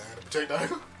mind dying to protect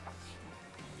Ico.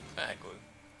 Exactly.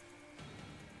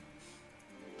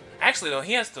 Actually though,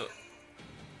 he has to.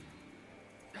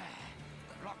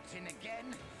 Locked in again?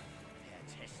 They're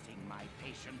testing my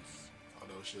patience. Oh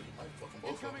no, shit, you might fucking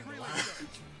both of them Incoming in the relay line.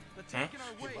 service. The tank in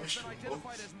our way has shoot been both.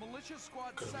 identified as Militia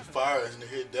Squad Cause if 7. he fires and it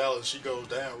hit Dallas, she goes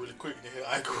down really quick and you hit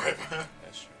Ico right behind.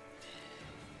 That's true.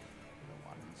 The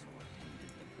ones who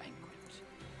attended the banquet.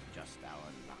 Just our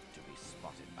luck to be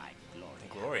spotted by glory.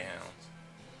 Glory hounds.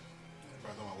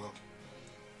 Right on my welcome.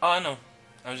 Oh, I know.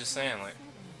 I was just saying, like,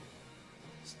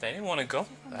 they didn't want to go.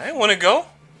 I didn't want to go.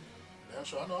 Damn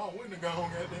sure I know I wouldn't have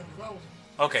gone goddamn if I was.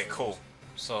 Okay, cool.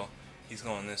 So he's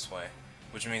going this way,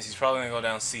 which means he's probably gonna go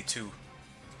down C2.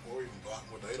 Or even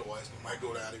blocking with the Edelweiss, you might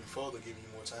go down even further, giving you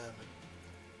more time.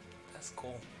 That's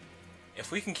cool.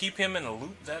 If we can keep him in a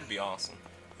loop, that'd be awesome.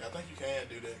 Yeah, I think you can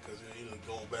do that because it'll either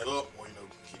go back up or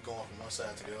keep going from one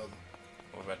side to the other.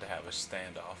 We're about to have a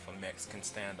standoff, a Mexican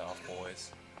standoff,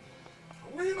 boys.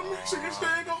 Are we in a Mexican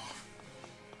standoff?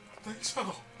 I think so.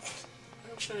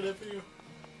 I'll show you that video.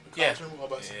 The Yeah. costume, I'm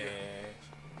about to say. Yeah.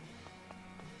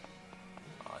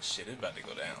 Oh shit, it's about to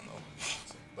go down though.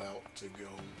 It's about to go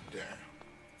down.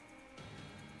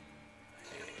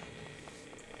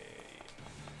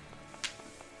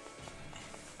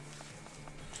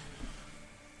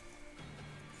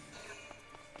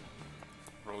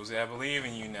 Rosie, I believe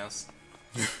in you now.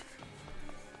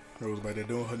 Rose about there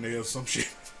doing her nails, some shit.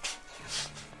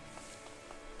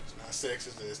 So now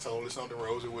sexist. It's totally something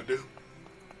Rosie would do.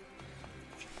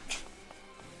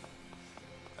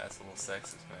 That's a little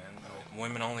sexist, man.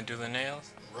 Women only do their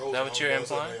nails? Rosie Is that what you're only does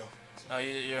her implying? nails. Oh,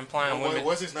 you're implying What- women...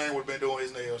 What's his name would have been doing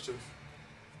his nails too?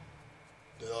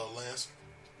 The Lance.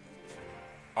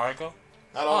 Argo?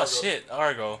 Not Oh, Argo. shit.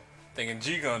 Argo. Thinking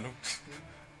G-Gundam.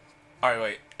 Alright,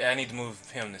 wait. I need to move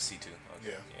him to C2. Okay.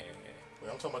 Yeah. Yeah.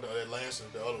 Wait, I'm talking about that Lance,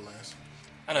 the other Lance.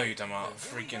 I know who you're talking about.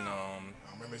 Freaking, I don't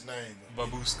remember his name. But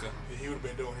Babushka. he would have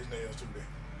been doing his nails too then.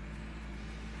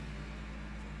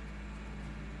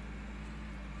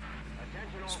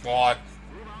 Squad.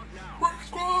 Work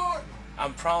squad!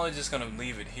 I'm probably just gonna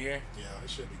leave it here. Yeah, it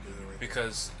should be good right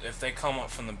Because if they come up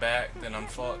from the back, then I'm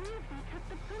fucked. there.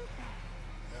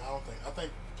 Yeah, I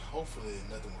think hopefully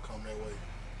nothing will come that way.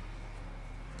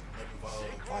 Maybe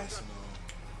Vice and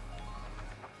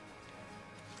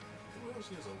who else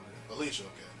is over there? Alicia,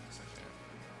 okay.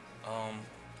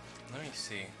 Let me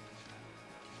see.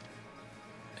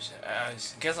 I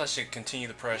guess I should continue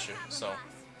the pressure. So Yeah.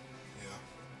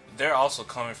 they're also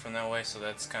coming from that way, so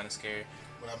that's kind of scary.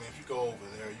 But I mean, if you go over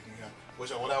there, you can.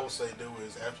 What I would say do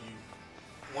is after you,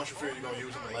 once you feel you're gonna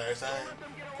use them the last time,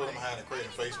 put them behind the crate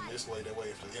and face them this way. That way,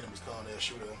 if the enemies come, they'll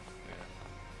shoot them. Yeah.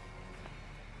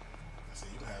 See,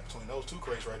 you can have between those two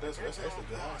crates right there, so that's actually a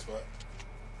good high spot.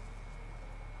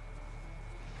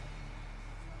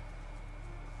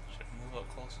 Should I move up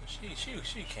closer? She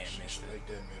can't miss Should it. make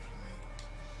that miss for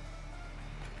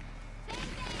me.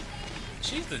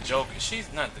 She's the Joker.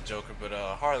 She's not the Joker, but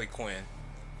Harley Quinn.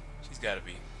 She's got to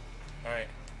be. All right.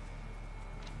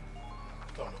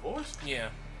 Talking the voice? Yeah.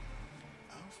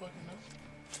 I don't fucking know.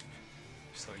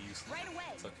 You're so useless. Right away.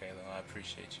 It's okay though. I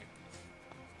appreciate you.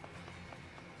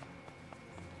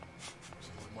 It's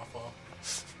like my fault.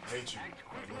 I hate you.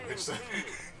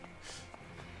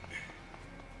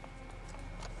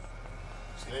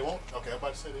 See, they won't. Okay, I'm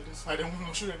about to say they just. I didn't want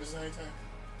to shoot at the same time.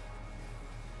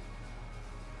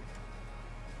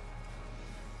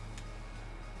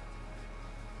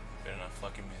 Better not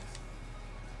fucking miss.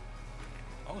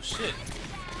 Oh shit.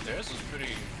 Theirs was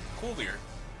pretty cool here.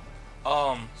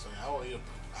 So yeah,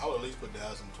 I would at least put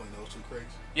Dallas in between those two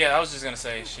crates. Yeah, I was just gonna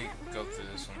say she go through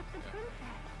this one. Yeah.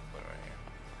 Put it right here.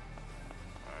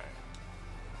 Alright.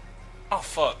 Oh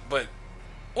fuck, but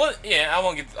what? Yeah, I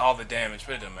won't get all the damage,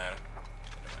 but it doesn't matter.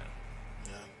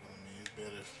 Yeah, I mean it's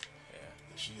better if Yeah.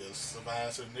 she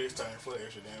survives to the next time for the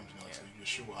extra damage. You know, so you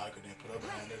just shoot what I could then put up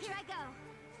behind that. Here I go.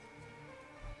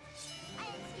 I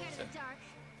ain't scared of the dark.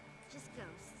 Just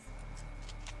ghosts.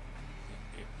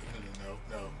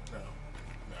 No.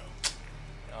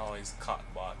 Always cock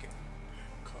blocking.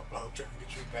 I'm trying to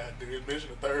get you back to his mission.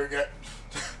 The third guy.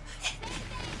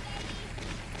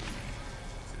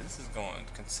 See, this is going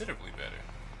considerably better.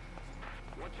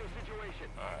 What's your situation?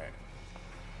 Alright.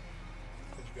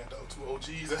 Cause you got those two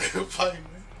OGs out here fighting,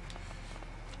 man.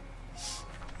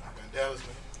 I got Dallas,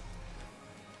 man.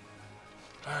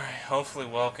 Alright, hopefully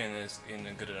Welkin is in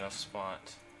a good enough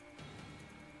spot.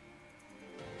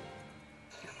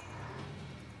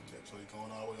 So he's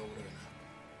going all the way over there now.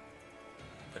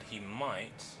 But he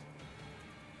might,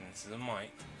 and this is a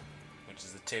might, which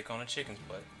is a tick on a chicken's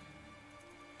butt,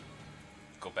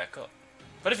 go back up.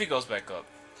 But if he goes back up,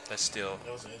 that's still...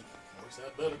 That was it. Works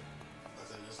out better.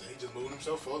 He just moved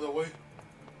himself further away.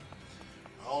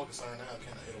 My only concern now,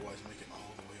 can the otherwise make it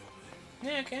all the way over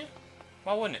there? Yeah, it can.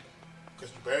 Why wouldn't it?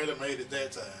 Because you barely made it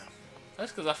that time.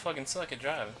 That's because I fucking suck at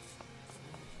driving.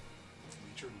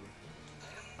 Be true,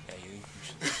 bro. Yeah, you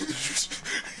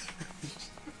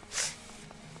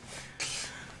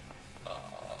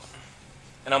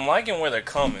and I'm liking where they're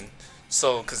coming.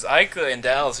 So, because Ica and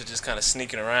Dallas are just kind of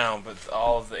sneaking around, but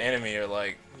all of the enemy are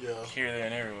like here, there,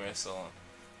 and everywhere. So,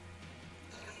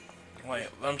 wait,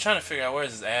 I'm trying to figure out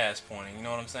where's his ass pointing. You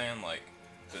know what I'm saying? Like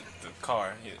the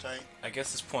car. Yeah, Tank. I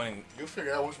guess it's pointing. You'll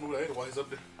figure out once you move the otherwise up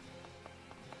there.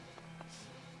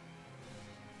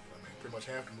 I mean, pretty much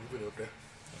have to move it up there.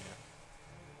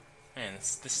 Man,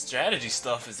 this strategy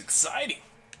stuff is exciting.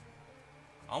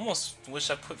 I almost wish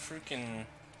I put freaking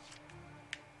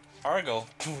Argo,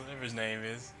 whatever his name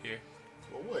is, here.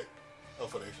 For what? Oh,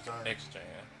 for the extra time. Extra,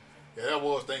 yeah. Yeah, that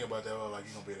was thinking about that. Like,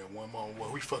 you gonna be that one moment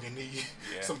where we fucking need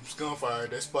some gunfire at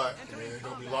that spot. And then it's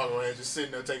gonna be Logger ass just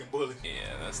sitting there taking bullets. Yeah,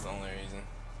 that's the only reason.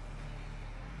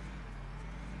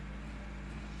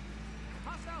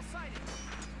 Hostile sighted.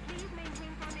 Please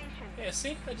maintain formation. Yeah,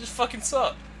 see? That just fucking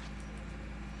sucked.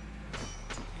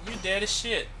 You're dead as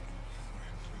shit.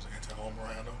 There's an anti-home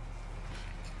around them.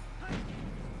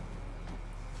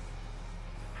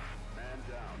 Man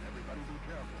down. Everybody be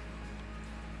careful.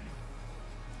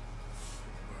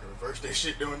 Reverse that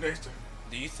shit doing next time.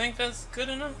 Do you think that's good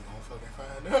enough? We gonna fucking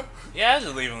find out. Yeah, I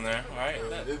just leave him there. All right.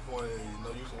 At this point, no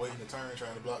use waiting a turn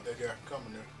trying to block that guy from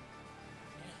coming there.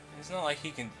 It's not like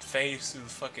he can phase through the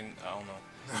fucking. I don't know.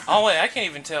 Oh wait, I can't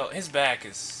even tell. His back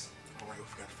is. Alright, we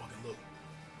forgot to fucking look.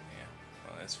 Yeah.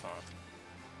 Well, that's fine.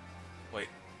 Wait.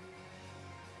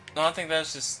 No, I think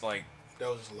that's just like. That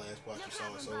was just the last spot you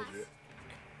saw a soldier.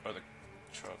 Or the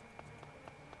truck.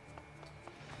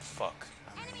 Fuck.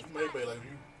 I mean, maybe like if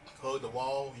you hug the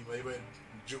wall, you maybe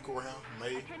juke around,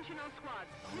 maybe. I don't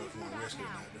know if you want to risk it or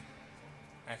not.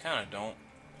 Though. I kind of don't,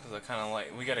 because I kind of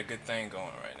like, we got a good thing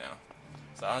going right now.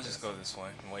 So I'll just go this way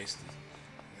and waste it.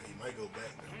 Yeah, he might go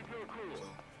back though. So,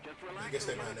 I guess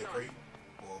they behind that crate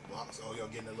or box. Oh, y'all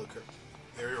getting that little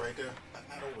area right there?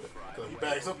 Not over there. Because if he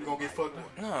backs up, you're going to get fucked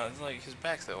up. No, it's like his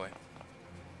back's that way.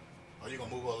 Are you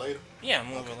going to move her later? Yeah,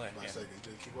 move her later. Yeah. Just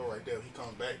keep her right there. If he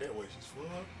comes back that way, she's full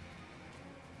up.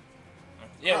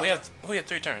 Yeah, we have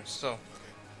 3 turns, so. Okay.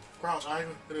 Crouch,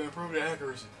 Ivan. It'll improve your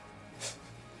accuracy.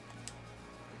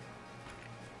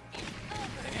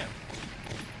 Damn.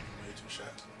 Made 2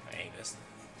 shots. Hey, that's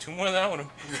 2 more than I would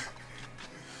have.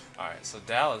 Alright, so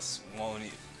Dallas won't.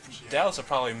 Dallas will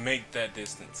probably make that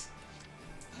distance.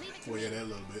 Well, yeah, that a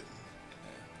little bit.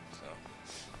 Yeah, so.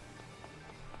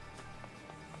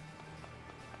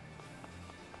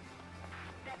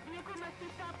 That vehicle must be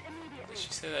stopped immediately. Did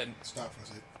she say that? Stop for a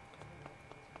second.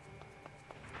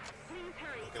 Please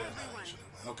hurry, Look at that now. everyone. You should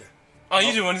have went. Okay. Oh,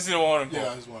 you just want to see the water pump.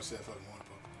 Yeah, I just want to see that fucking one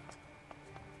pump.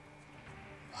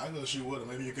 I know she would have.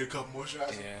 Maybe you get a couple more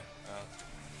shots. Yeah.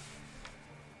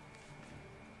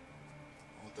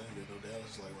 One thing that though,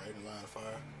 Dallas is like right in the line of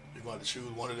fire. You're going to choose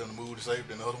one of them to move to save,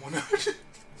 then the other one.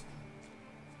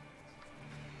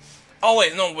 Oh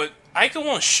wait, no, but Ika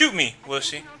won't shoot me, will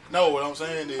she? No, what I'm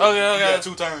saying is, Okay, you got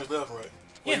 2 turns left, right?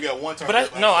 Well, Yeah. you got 1 turn But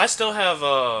left. I still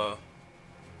have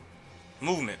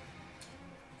movement.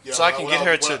 Yeah, so I can get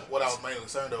her to. What I was mainly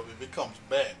concerned of, if it comes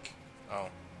back. Oh.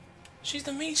 She's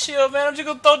the meat shield, man. I'm just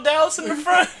gonna throw Dallas in the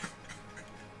front.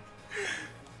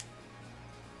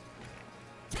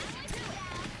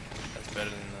 That's better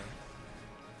than that.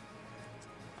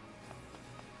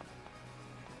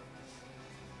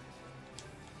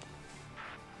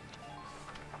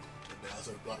 Dallas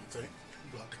had to block the tank.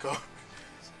 Block the car.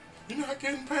 You're not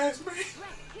getting past me. Right,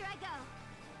 here I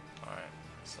go. Alright,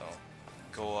 so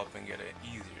go up and get an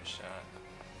easier shot.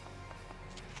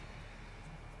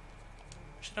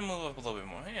 Should I move up a little bit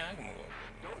more? Yeah, I can move up.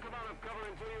 Don't come out of cover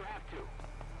until you have to.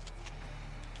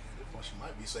 Well, she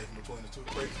might be safe in between the 2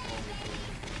 crates as long as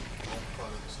the car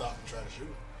doesn't stop and try to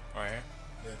shoot. Right here?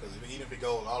 Yeah, because even if it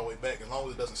goes all the way back, as long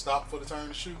as it doesn't stop for the turn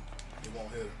to shoot, it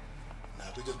won't hit her. Now,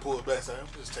 if it just pulls back, so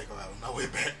we'll just take her out on our way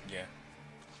back. Yeah.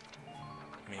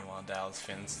 Meanwhile, Dallas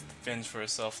fends for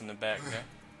herself in the back there.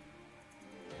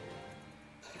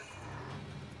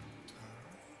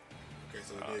 Okay,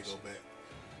 so it did go back.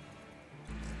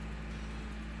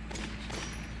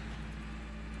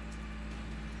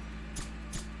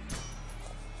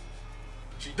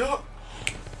 She ducked.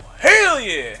 Hell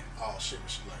yeah! Oh shit,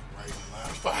 she like right in the line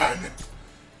of fire.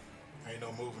 Ain't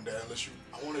no moving down unless you.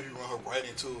 I wonder if you run her right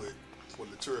into it with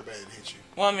the turret bag hit you.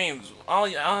 Well, I mean, all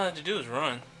I had to do is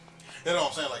run. You know what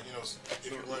I'm saying? Like, you know, if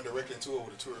you run directly into it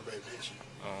with the turret bag hit you.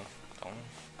 Oh, don't.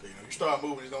 You know, you start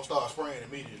moving, it's gonna start spraying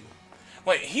immediately.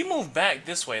 Wait, he moved back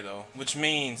this way though, which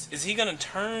means is he gonna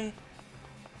turn?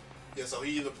 Yeah, so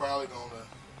he either probably gonna.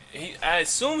 I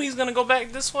assume he's gonna go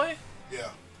back this way. Yeah.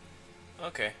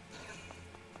 Okay.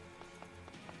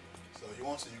 So if you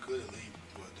want to, you could leave,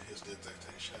 but he'll still take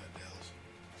a shot at Dallas.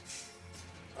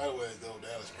 Either way, though,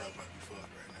 Dallas probably might be fucked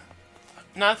right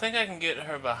now. No, I think I can get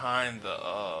her behind the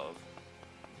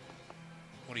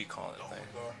what do you call it? The Thing?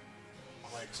 car. My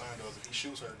main concern though is if he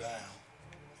shoots her down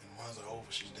and runs her over,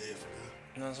 she's dead for good.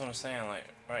 No, that's what I'm saying. Like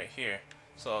right here.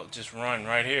 So just run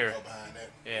right here. Go behind that.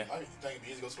 Yeah. I think it'd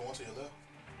be easy to go to the one to your left.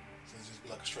 So it's just be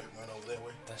like a straight run over that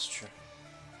way. That's true.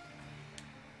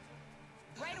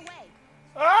 Right away.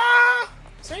 Ah!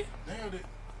 See? Nailed it.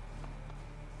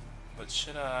 But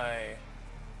should I?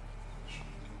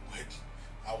 Wait.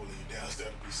 I would leave Dallas there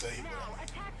to be safe, but Now, I mean,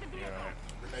 attack the vehicle.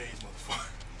 grenades,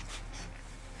 motherfucker.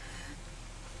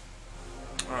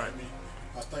 Alright.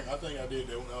 I think I did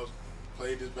that when I was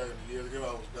played this back in the years ago.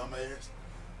 I was dumbass.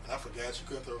 And I forgot you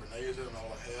couldn't throw grenades in, and I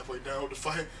was like halfway down with the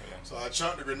fight. Yeah. So I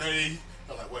chunked the grenade.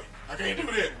 I was like, wait, I can't do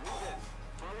that.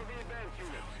 Follow the advance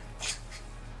unit.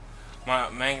 My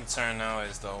main concern now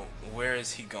is though, where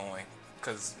is he going?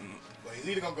 Cause, But he's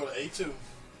either gonna go to A2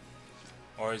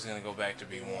 or he's gonna go back to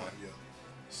B1. Yeah.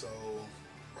 So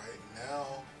right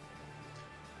now,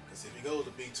 because if he goes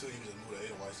to B2, you can just move the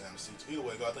Ada Whites down to C2. Either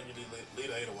way, I think you need to leave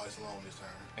the Ada Whites alone this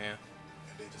turn, Yeah.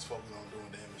 and then just focus on doing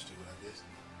damage to it, I guess.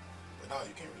 But no,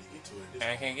 you can't really get to it. And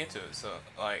I can't get to it. So,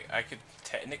 like, I could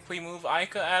technically move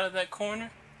Ica out of that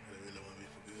corner. They really want me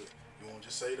for good. You want to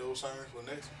just say those signs for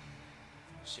next one?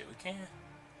 Shit, we can.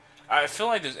 I feel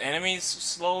like there's enemies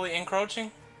slowly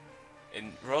encroaching.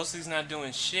 And Rosie's not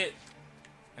doing shit.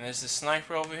 And there's this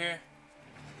sniper over here.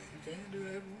 I mean, you can do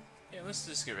that, bro. Yeah, let's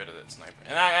just get rid of that sniper.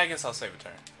 And I guess I'll save a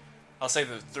turn. I'll save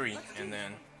the 3 and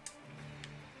then...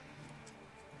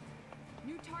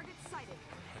 New target sighted.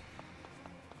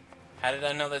 How did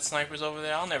I know that sniper's over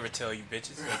there? I'll never tell you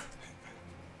bitches.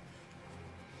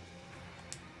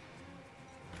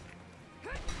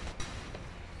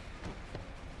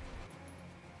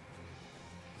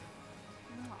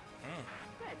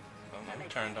 I'm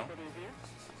turned on.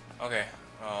 Okay.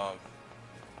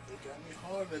 It got me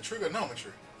hard than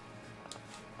trigonometry.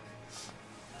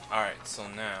 Alright, so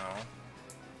now...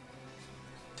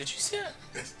 Did you see it?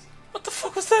 What the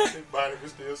fuck was that? His body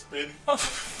was still spinning.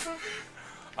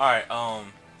 Alright, what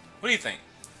do you think?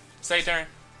 Say turn?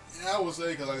 Yeah, I would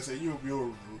say, because like I said,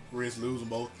 you'll risk losing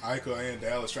both Ica and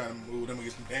Dallas trying to move them and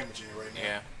get some damage in right now.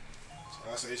 Yeah.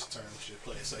 So I say it's your turn. We should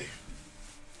play it safe.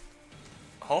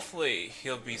 Hopefully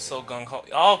he'll be so gung-ho.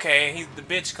 Oh, okay, he's the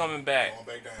bitch coming back. Going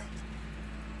back down.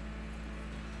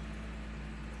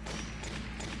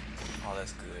 Oh,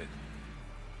 that's good.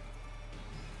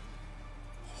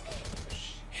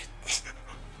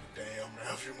 Damn,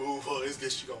 now if you move her, it's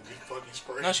this she gonna be fucking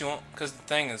sprayed. No, she won't, because the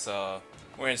thing is,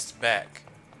 where it's back.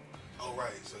 Oh,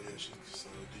 right. So, yeah, so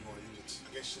do you want to use it?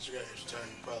 I guess since you got extra turn,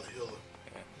 you probably heal her.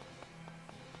 Yeah.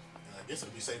 And I guess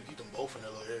it'd be safe to keep them both in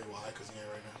that little area while Ica's in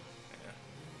right now. Yeah.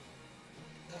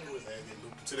 I wonder if they get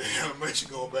looped into the animation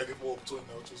going back and forth between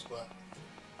those two spots.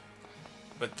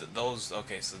 But those,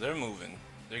 okay, so they're moving.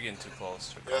 They're getting too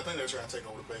close. Yeah, I think they're trying to take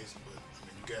over the base, but I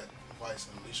mean, you got Vice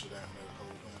and Alicia down there to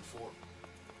hold down the fort.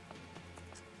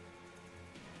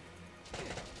 Damn,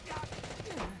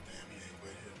 he ain't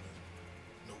wait here, man.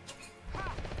 Nope.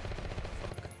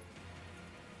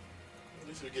 At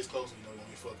least if it gets closer, you know, you're gonna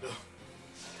get fucked up.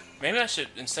 Maybe I should,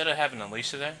 instead of having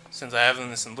Alicia there, since I have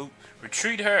this in loop,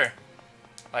 retreat her.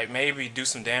 Like, maybe do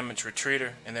some damage, retreat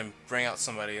her, and then bring out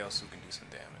somebody else who can do some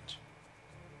damage.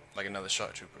 Like another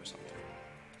shark trooper or something.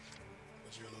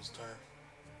 But you're gonna lose a turn.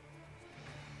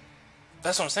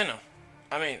 That's what I'm saying, though.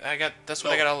 I mean, that's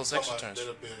what I got all those extra turns.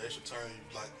 That'll be an extra turn,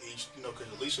 like each, you know,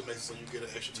 because Alicia makes it so you get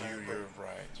an extra turn. You're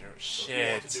right. So if you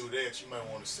want to do that, you might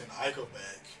want to send Ica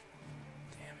back.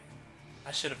 Damn it.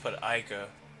 I should have put Ica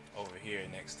over here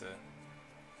next to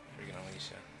freaking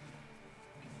Alicia.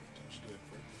 Don't you do it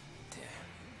for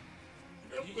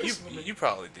Damn. You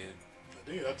probably did. I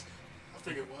did. I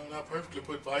figured, why not perfectly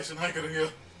put Vice and Ica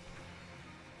together?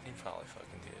 You probably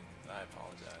fucking did. I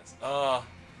apologize.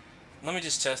 Let me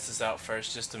just test this out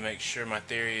first, just to make sure my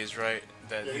theory is right.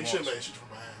 That Yeah, he should have shoot from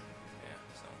behind. Yeah,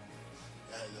 so.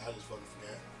 Yeah, I just fucking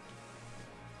forgot.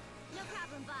 No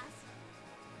problem, boss.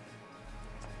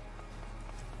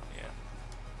 Yeah.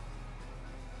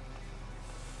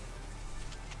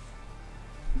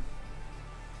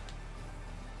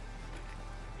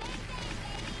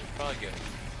 Probably get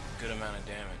a good amount of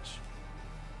damage.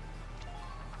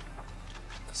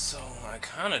 So, I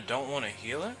kind of don't want to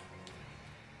heal her.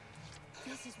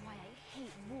 This is why I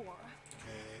hate war.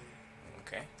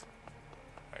 Okay.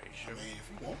 Are you sure? I mean, if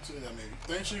you want to, I mean, if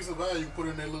you think she can survive, you can put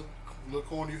her in that little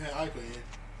corner you had Ica in.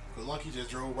 Because Lucky just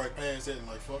drove right past that and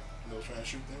like, fuck, you know, trying to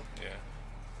shoot them. Yeah.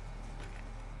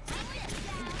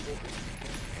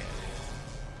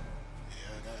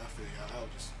 Yeah, I feel you. I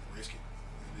would just risk it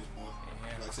at this point.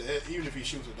 Yeah. Like I said, even if he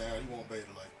shoots her down, he won't be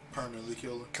able to, like, permanently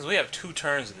kill her. Because we have 2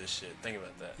 turns of this shit. Think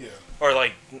about that. Yeah. Or,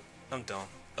 like, I'm dumb.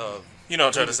 You know what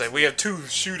I'm trying to say. We have 2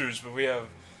 shooters, but we have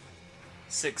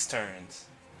 6 turns.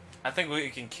 I think we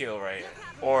can kill, right?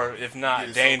 Or, if not,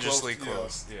 so dangerously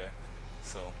close, close. Yeah.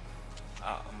 So,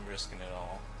 I'm risking it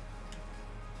all.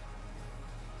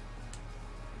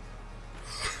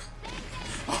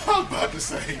 I'm about to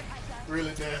say,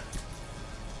 really, Dan?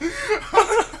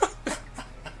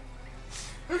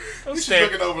 She's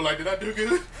looking over like, did I do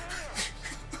good?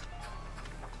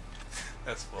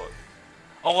 That's fucked.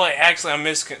 Oh wait, actually I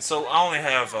missed. So I only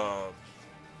have what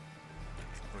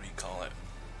do you call it?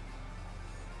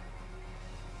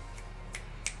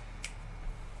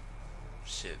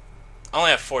 Shit. I only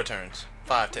have 4 turns.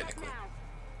 5 technically.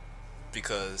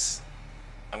 Because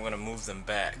I'm gonna move them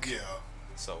back. Yeah.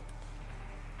 So.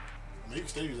 I mean, you can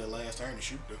still use that last turn to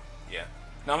shoot though. Yeah.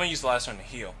 No, I'm gonna use the last turn to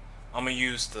heal. I'm gonna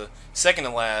use the second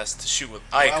to last to shoot with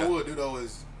Ica. What I would do though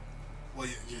is, well,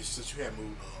 since you had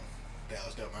moved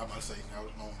Dallas down, I'm about to say I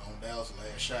was on Dallas'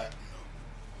 last shot, you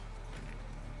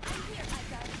know.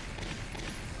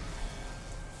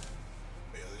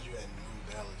 Yeah, you hadn't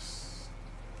moved Dallas.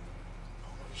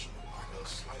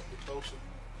 closer.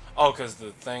 Oh, cause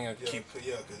the thing will Yeah, keep.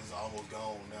 because it's almost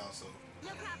gone now. So, No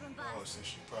problem, boss. since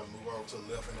she probably move over to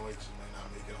the left anyway, she may not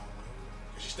make it on.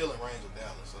 Cause she's still in range of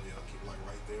Dallas, so yeah, keep like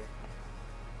right there.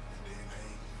 And then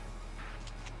aim.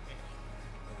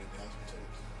 Okay, Dallas will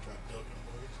try to duck him,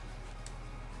 boys.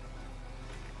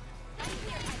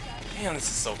 Damn, this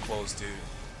is so close, dude.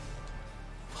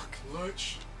 Fuck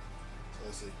lunch. So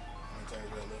let's see. How many times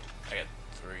we got left? I got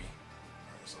 3. Alright,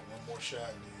 so one more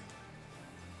shot and then.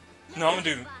 No, I'm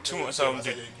gonna do 2 more. So I'm gonna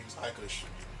do. You use Ika's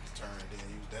turn, then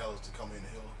use Dallas to come in the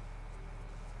hill.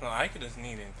 No, Ica doesn't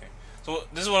need anything. So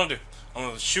this is what I'm gonna do. I'm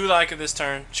gonna shoot Ica this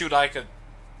turn, shoot Ica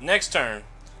next turn,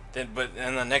 then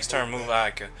and the next turn move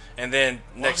Ica, and then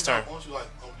next turn. Once you like,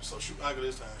 so shoot Ica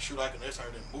this time, shoot Ica next turn,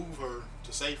 then move her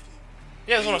to safety.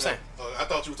 Yeah, that's what I'm saying. I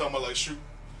thought you were talking about like shoot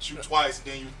twice,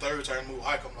 and then you third turn move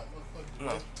Ica. I'm like,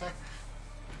 No. turn.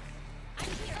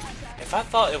 If I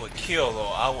thought it would kill though,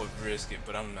 I would risk it,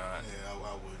 but I'm not. Yeah,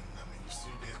 I wouldn't. I mean, you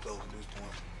see this close at this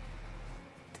point.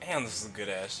 Damn, this is a good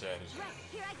ass strategy. Right,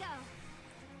 here I go.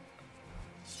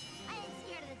 I ain't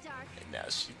scared of the dark. And now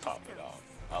she popped it off.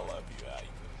 I love you,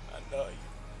 Ica. I know you.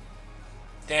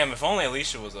 Damn, if only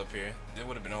Alicia was up here, it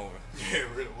would have been over. Yeah, it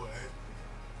really would.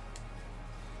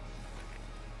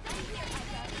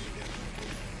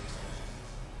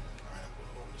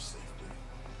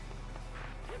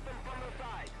 Hit them from the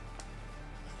side.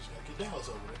 Just gotta get Dallas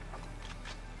over there.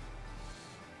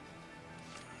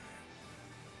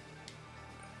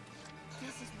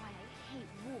 This is why I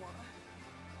hate war.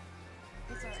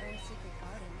 It's our own secret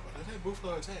garden. Does that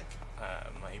Buffalo attack?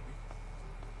 Maybe.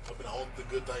 That'd be the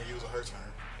good thing using her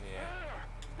turn. Yeah.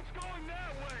 It's going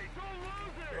that way. Don't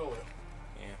lose it. Oh well.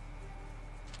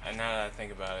 Yeah. And now that I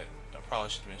think about it, I probably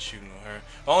should have been shooting with her.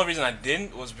 The only reason I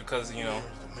didn't was because, you know.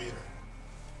 The meter.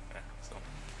 Yeah, so.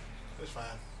 It's fine.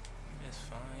 It's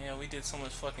fine. Yeah, we did so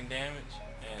much fucking damage.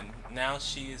 And now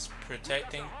she is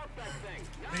protecting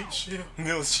Meat shield.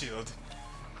 Mill Shield.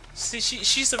 See,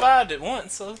 she survived it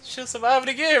once, so she'll survive it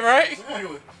again, right?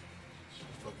 Exactly. She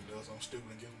fucking does something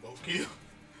stupid and give them both kills.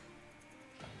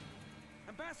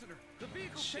 Ambassador, the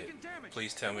vehicle's Shit. taking damage.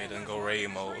 Please tell me it doesn't go raid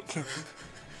mode.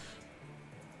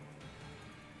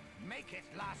 Make it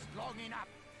last long enough.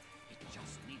 It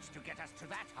just needs to get us to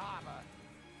that harbor.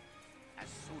 As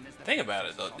soon as the Think about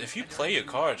it though, if you play your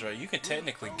cards right, you can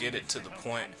technically get it to the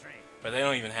point where they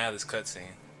don't even have this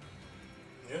cutscene.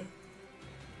 Yeah.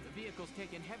 The vehicle's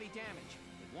taking heavy damage.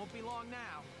 It won't be long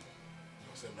now.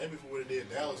 I said maybe if we would have did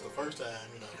Dallas the first time,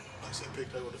 you know, like I said,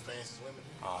 picked up with the fanciest women.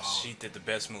 Oh, she did the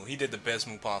best move. He did the best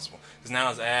move possible. Because now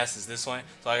his ass is this way.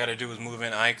 So all I gotta do is move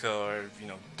in Ica or, you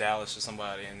know, Dallas or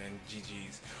somebody and then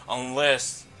GG's.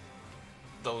 Unless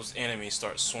those enemies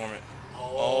start swarming.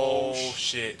 Oh,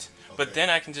 shit. Okay. But then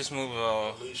I can just move,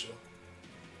 Alicia.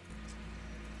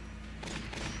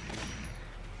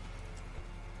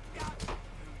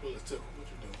 Well, it's typical. What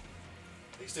you doing?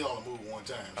 He's still on the move one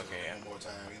time. So Okay, yeah. One more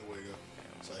time, either way go.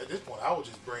 So at this point, I would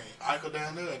just bring Ica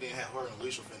down there and then have her and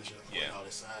Alicia finish up. Yeah. All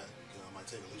this side. Because I might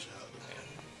take Alicia out there.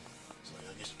 So yeah,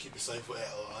 I guess you keep it safe with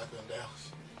Ica and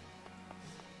Dallas.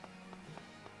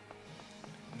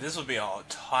 This would be an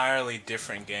entirely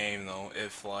different game though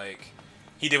if like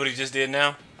he did what he just did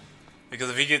now. Because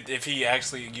if he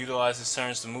actually utilized his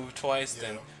turns to move twice,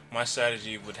 then my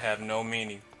strategy would have no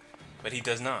meaning. But he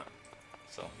does not.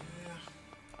 So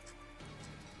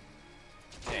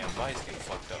damn, Vice getting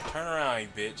fucked up. Turn around, you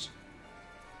bitch.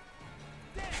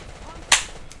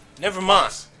 Never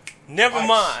mind. Never Vice.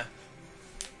 mind.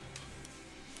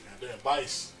 Goddamn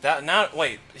Vice. That now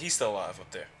wait, he's still alive up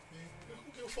there.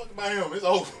 Who give a fuck about him? It's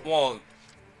over. Well,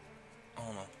 I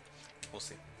don't know. We'll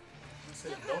see. I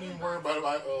said, don't even worry about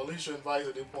Alicia and Vice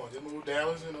at this point. Just move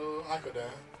Dallas and Ica down.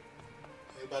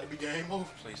 Everybody be game over.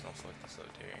 Please don't fuck this up,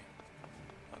 Terry.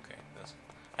 Okay, that's.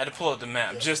 I had to pull up the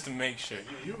map just to make sure.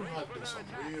 You have to do some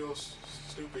real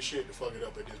stupid shit to fuck it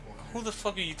up at this point. Who the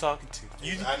fuck are you talking to?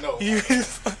 You, I know. You,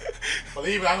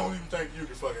 Believe it, I don't even think you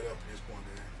can fuck it up at this point,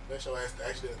 man. That's your ass to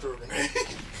actually throw a grenade.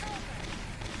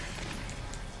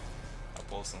 I'll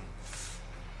pull some.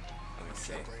 Let me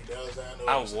see. Bring Dallas down there.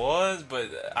 I was,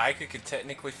 but Ica could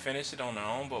technically finish it on her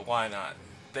own, but why not?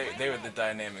 They were the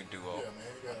dynamic duo. Yeah, man,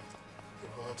 you gotta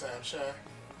give her time to shine.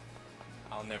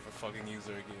 I'll never fucking use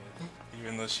her again.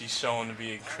 Even though she's shown to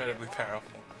be incredibly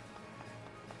powerful.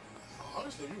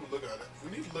 Honestly, you would look at it.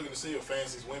 We need to look to see if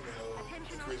Fancy's women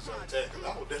increase her attack, because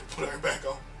I would definitely put her back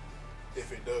on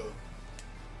if it does.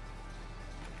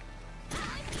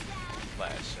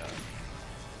 Last shot.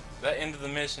 That end of the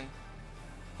mission.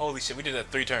 Holy shit, we did that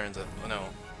 3 turns. No,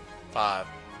 5.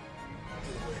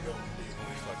 Either way it goes,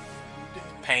 we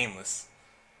did. Painless.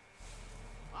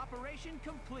 Operation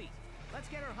complete. Let's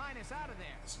get Her Highness out of there.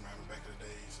 Let's remember back in the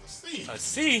days. Let's see. Let's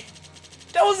see.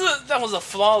 That was a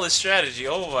flawless strategy.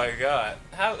 Oh my god.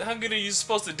 How good are you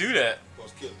supposed to do that?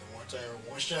 Supposed to kill him in one time with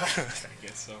one shot. I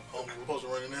guess so. We're supposed to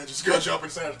run in there, just go jump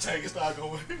inside the tank and start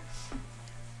going.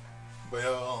 But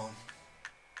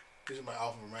this is my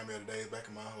often remind me of the days back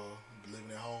in my living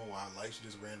at home while lights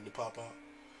just randomly pop out.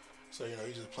 So you know,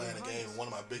 you just playing the game. And one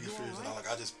of my biggest fears is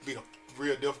I just beat a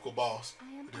real difficult boss,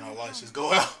 but then our lights just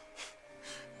go out.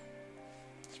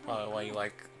 That's probably why you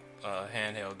like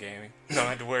handheld gaming. Don't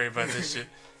have to worry about this shit.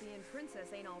 Being princess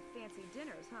ain't all fancy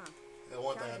dinners, huh? That's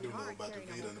one thing I do know about the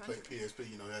Vita and the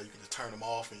PSP. You know how you can just turn them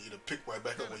off and you just pick right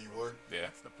back up where you were. Yeah.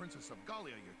 That's the Princess of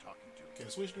Gallia you're talking to. Can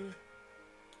the Switch do that?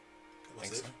 I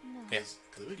think so. No. Yes.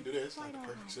 Because we can do that. It's like the Quite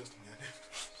perfect alright. system. Yeah.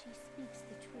 She speaks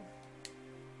the truth.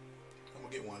 I'm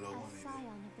gonna get one of those one As day.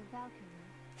 scion of the Valkyrie,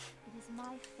 it is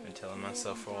my fate. Been telling to live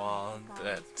myself and for a die while with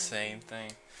that God's same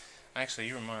thing. Actually,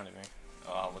 you reminded me.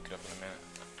 Oh, I'll look it up in a minute.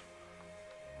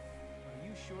 Are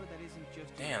you sure that isn't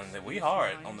just... Damn, that we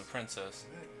hard on the princess.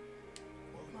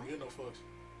 Well, we don't get no fucks.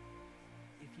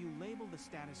 If you label the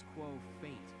status quo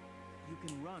fate, you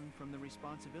can run from the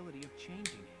responsibility of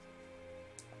changing it.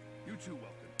 You too,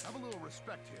 Welkin. Have a little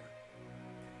respect here.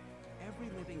 Every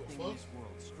living thing in this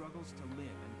world struggles to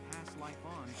live and pass life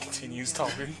on. to a new Continues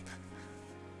generation. talking.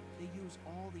 They use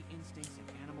all the instincts and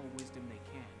animal wisdom they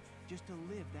can just to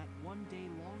live that one day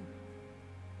longer.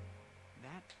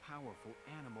 That powerful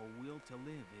animal will to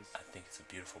live is... I think it's a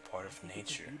beautiful part of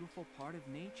nature. It's a beautiful part of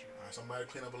nature. Alright, somebody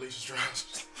clean up Alicia's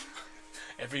trousers.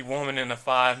 Every woman in a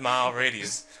 5 mile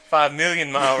radius, 5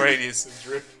 million mile radius. It's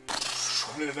drip.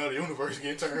 I'm in another universe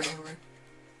getting turned on.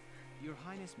 Your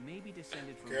Highness may be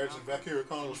descended from... Characters in Valkyria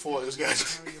Chronicles 4, this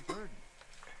guy's. carry a burden.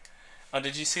 Oh,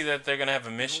 did you see that they're gonna have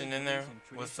a mission in there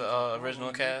with the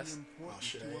original cast? Oh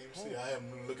shit, I ain't see. I am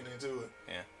looking into it.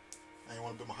 Yeah. I ain't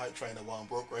want to build my hype train up while I'm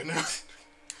broke right now.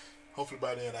 Hopefully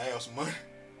by then I have some money.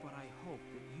 But I hope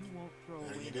that you won't throw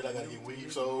Yeah, away you the did, I gotta will get to weave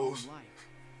live your own souls. life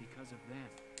because of them.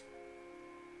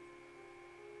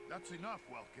 That's enough,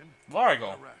 Welkin.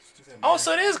 Largo. Rest. Oh,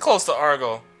 so it is close to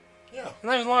Argo. Yeah. His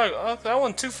name's Largo. Oh, that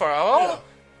wasn't too far. Oh.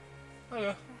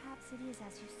 Okay. Perhaps it is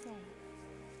as you say.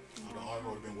 The Argo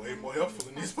would have been way more helpful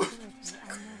in this book.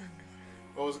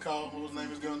 What was it called? What was the name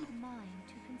of his gun? Mine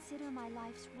to consider my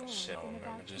life's role Shit, I don't in the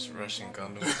remember. Just Valkyrie Russian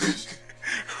Revolution.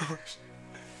 Gundam.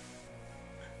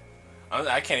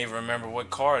 I can't even remember what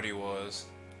card he was.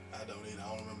 I don't either. I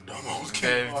don't remember Domo's David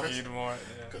King of Hearts. Petermore.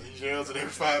 Because he yells at every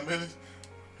 5 minutes.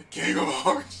 The King of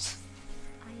Hearts.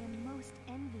 I am most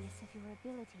envious of your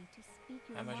ability to speak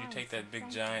your How about you minds take that so big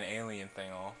frankly, giant alien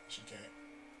thing off? She can't.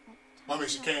 but I mean,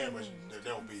 she time can, not but remains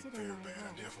that would be to consider very my bad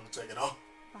role idea for her to take it off.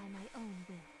 by my own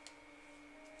will.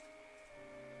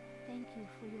 Thank you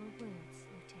for your words,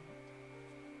 Lieutenant.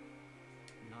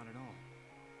 Not at all.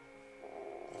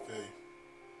 I feel you.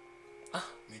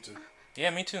 Me too. Yeah,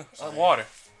 me too. Water.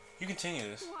 You continue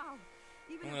this. Wow.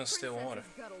 Even I'm a gonna steal water.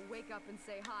 princess's gut'll wake up and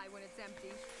say hi when it's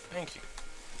empty. Thank you.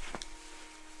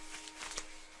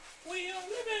 We are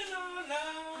living our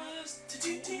lives.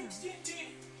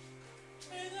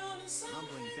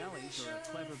 Rumbling bellies are a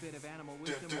clever bit of animal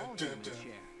wisdom all humans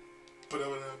share.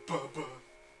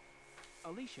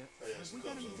 Alicia, Oh, yeah, have some we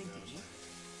got cups anything over to there. eat?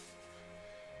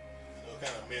 You know,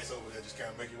 kind of mess over there, just kind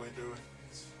of make your way through it.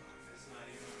 It's not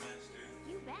even a mess, dude.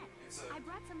 You bet. It's a- I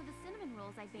brought some of the cinnamon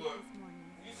rolls I baked Look. this morning.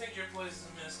 You think your place is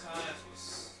Miss Kai's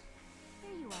was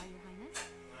Here you are, Your Highness.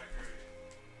 not great.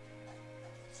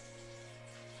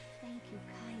 Thank you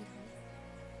kindly.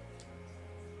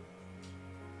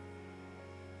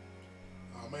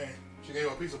 Oh man, she gave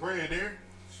her a piece of bread there.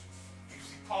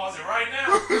 Pause it right now. I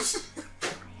have not had such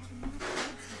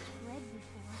bread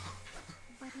before,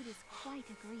 but it is quite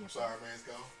agreeable. I'm sorry, man, it's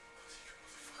gone.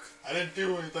 I didn't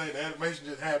do anything. The animation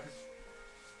just happened.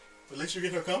 But at least you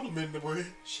get her compliment in the bread.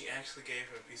 She actually gave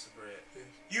her a piece of bread.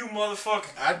 You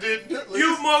motherfucker. I didn't do You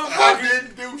listen, motherfucker. I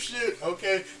didn't do shit.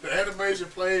 Okay, the animation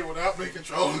played without me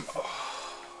controlling.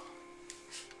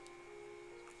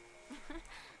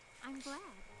 I'm glad.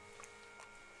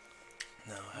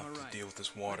 Now I have Alright, to deal with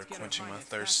this water let's get her quenching my highness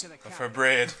thirst back to the of her capital.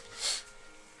 bread.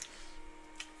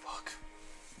 Fuck.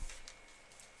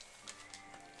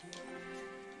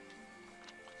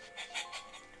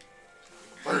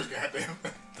 First, goddamn.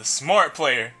 The smart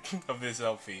player of this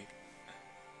LP.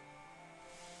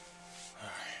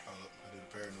 Alright. Oh, look, I did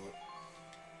a paranoid.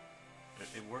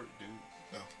 It worked, dude.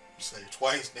 No, save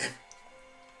twice, damn it.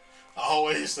 I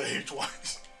always save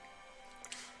twice.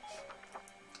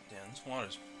 Yeah, this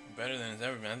water's better than it's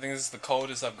ever been. I think this is the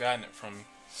coldest I've gotten it from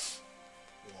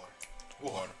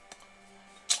Water.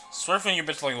 Surfing your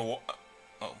bitch like a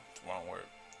oh, wrong word.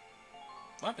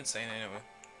 Well, I've been saying it anyway.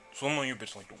 Swim on your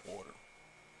bitch like the water.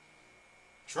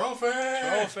 Trophy!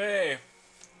 Trophy!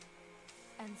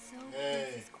 And so Hey.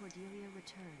 Princess Cordelia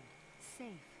returned,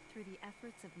 safe through the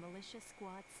efforts of Militia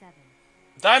Squad 7.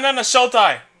 Dinah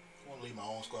Showtime! I want to leave my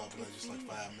own squad, but like just like 5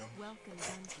 members. Welcome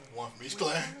Dungeon, One from each was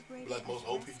clan. celebrated Like most as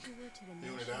OP rescuer to the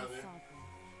unit nation's out there.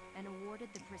 sovereign, and awarded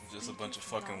the Just a bunch of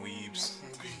fucking prestigious weebs.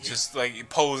 Medal of Honor. Just like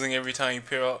posing every time you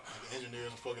pair up. The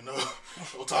engineers are fucking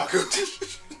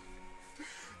otaku.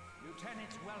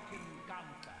 Lieutenant Welkin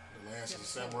Gunther. The Lance is a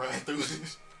samurai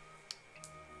enthusiast.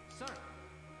 Sir.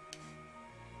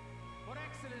 For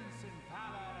excellence in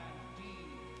valor and deed,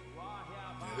 you are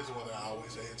hereby. Yeah, this is one thing I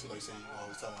always say too. Like, say you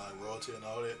always talking about like royalty and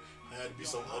all that. I had to be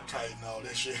so uptight and all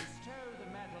that shit. Bestow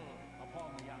the medal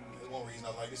upon the young. That's one reason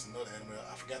I like this. Another anime.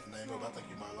 I forgot the name of it. But I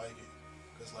think you might like it.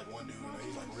 Cause like one dude, you know,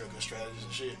 he's like a real good strategist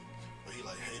and shit. But he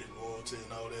like hated royalty and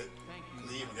all that. Thank you.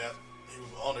 Cause he even got, he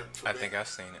was honored for I think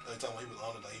I've seen it. Like talking about he was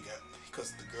honored like he got,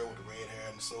 cause the girl with the red hair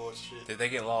and the swords and shit. Did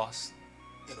they get lost?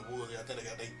 In the woods, I think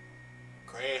they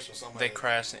crashed or something. They like that.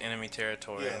 crashed in enemy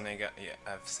territory Yeah. and they got, yeah,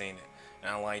 I've seen it. And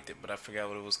I liked it, but I forgot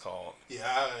what it was called. Yeah,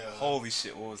 Holy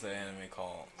shit, what was that anime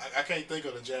called? I can't think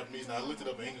of the Japanese now. I looked it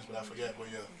up in English, but I forgot. But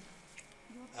yeah,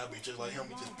 I'd be just like him.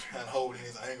 He just trying to hold in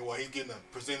his anger while he's getting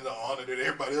presented the honor that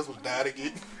everybody else was dying to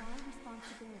get. My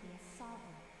responsibility as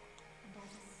sovereign, and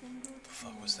as a single What the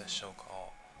fuck was that show called?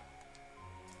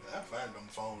 I'll find it on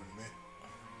the phone in a minute.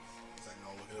 I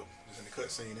can look it up. It's in the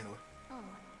cutscene anyway. Oh,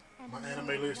 and My the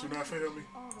anime list do not fail me.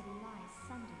 already lies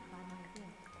sundered by my will.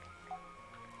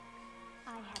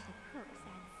 I had the cooks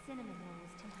add cinnamon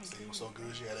rolls to my See, it daily was so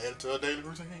good she had to add it to her daily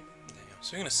routine. Damn.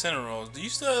 Speaking of cinnamon rolls, do you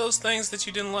still have those things that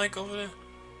you didn't like over there?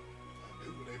 I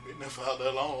do, but they've been there for out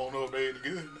that long. I don't know if they any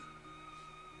good.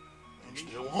 I'm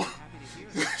still want them. Happy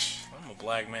to hear that. I'm a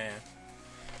black man.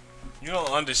 You don't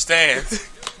understand. Well, at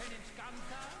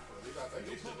least I think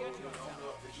they still over there. I don't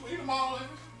know. Did you eat them all in?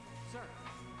 Sir,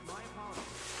 my apologies.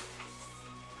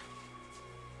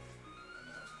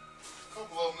 A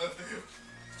couple of them left here.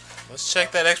 Let's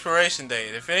check that expiration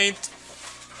date. If it ain't,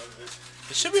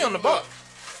 it should be on the box.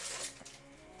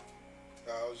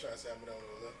 I was trying to say I'm done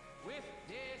with that. With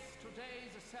this,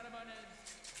 today's ceremonies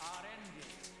are ended.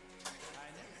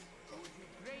 Highness, would you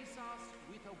grace us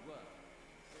with a word?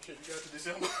 Shit, you got to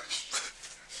December.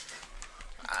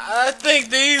 I think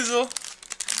Diesel.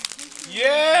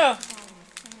 Yeah.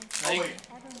 Oh, wait.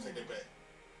 Take that back.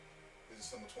 This is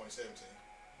summer 2017.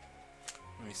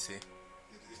 Let me see.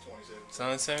 It's 2017.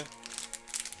 Sunset.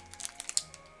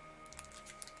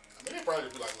 I mean, they probably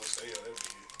do like a little sale. That would be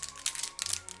good.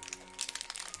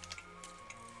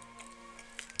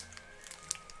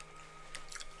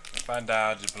 If I die,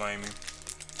 I'll just blame you.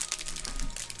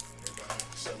 Everybody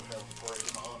selling have a parade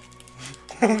in my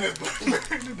honor.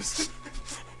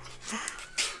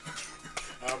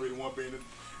 I'll be the one being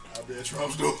I'll be at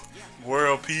Trump's door.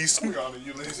 World peace. We honor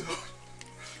you, Lindsey.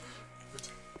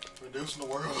 Reducing the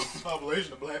world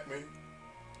population of black men.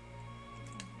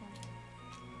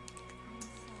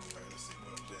 Alright, let's see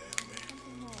what jazz,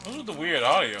 man. Those are the weird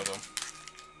audio though.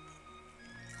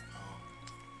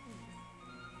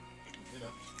 You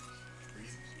know,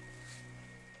 reasons.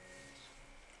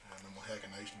 I remember hacking.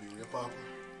 I used to be real popular.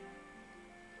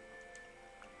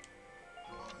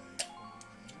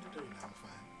 I'm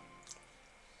fine.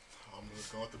 I'm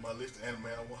just going through my list of anime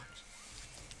I watched.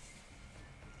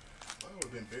 Well, it would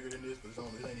have been bigger than this, but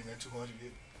it ain't even at 200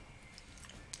 yet.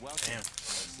 Damn.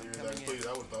 Series I completed,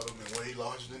 I would have thought it would have been way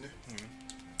larger than it.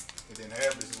 And then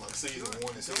half this is like season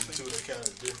 1 and season 2, they kind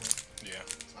of different. Yeah.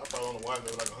 So I probably only watched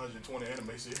there like 120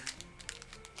 anime series.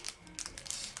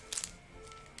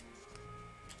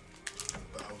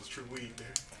 But I was a true weed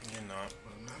there. You're not.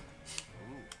 But I'm not.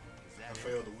 Ooh, is I that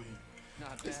failed the weed.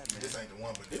 Not This, bad, man. this ain't the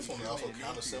one, but this one is also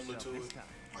kind of similar to it.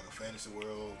 Like a fantasy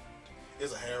world.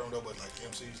 It's a harem though, but like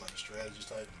MC's like a strategist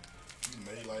type. You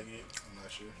may like it, I'm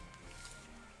not sure.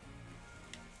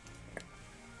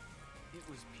 It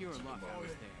was pure luck I was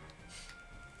there.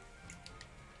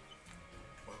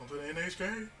 Welcome to the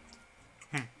NHK.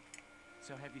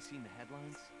 So have you seen the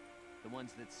headlines? The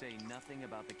ones that say nothing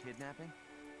about the kidnapping?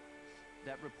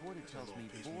 That reporter tells me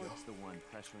little piece me Ford's off. the one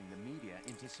pressuring the media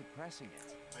into suppressing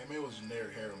it. I mean, it was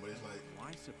generic harem, but it's like Why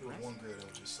it was suppress one it? girl that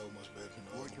was just so much better than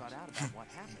the Word other got ones. out about what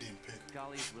He happened. didn't pick her.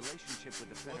 Golly's relationship with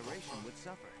the Federation would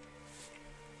suffer.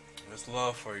 That's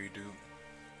love for you, dude.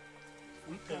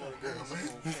 We've got That a girl, man.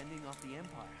 household fending off the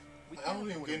Empire. We Like, I don't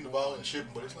can't even afford get a involved war. in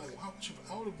shipping, but it's like, why would you?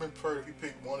 I would have been preferred if you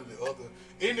picked one of the other,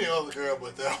 any other girl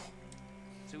but that one.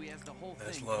 So he has the whole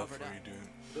That's thing love covered for up. you, dude.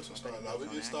 This one started off.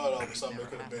 It started off with something that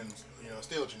could have been, you know,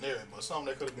 still generic, but something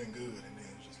that could have been good, and then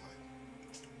it was just like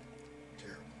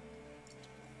terrible.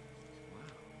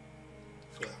 Wow.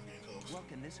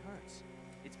 and this hurts.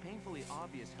 It's painfully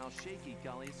obvious how shaky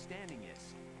Gallia's standing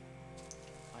is.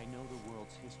 I know the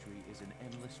world's history is an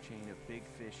endless chain of big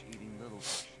fish eating little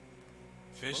fish.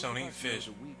 Fish don't eat fish.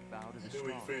 They do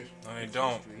eat fish. No, they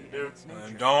don't. They do. No,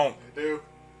 they don't. They do.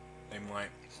 They might.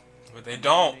 But they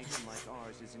don't. A nation like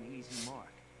ours is an easy mark,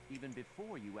 even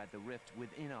before you add the rift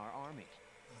within our army.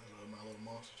 I love my little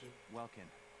monster too. Welkin,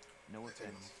 no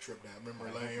Taking offense. a trip down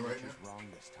memory but I lane think right much is now. wrong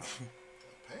this time.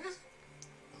 Pass?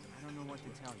 I don't know what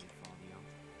to tell you, Fabio.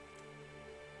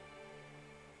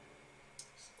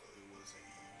 So it was a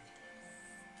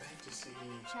fantasy.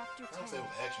 Chapter I would say it 10.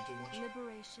 was action too, wasn't it?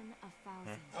 Liberation of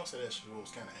thousands. I would say that shit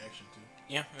was kind of action too.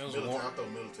 Yeah, it was Military, war. I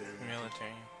thought military.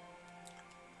 Military.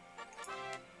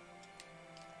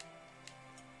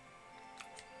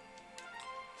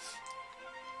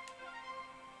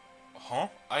 Huh?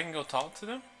 I can go talk to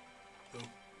them? Who?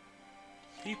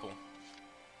 People.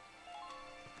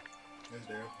 That's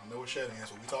there. I know it's Shadowlands,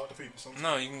 so we talk to people sometimes.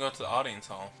 No, you can go to the audience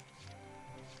hall.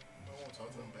 I don't want to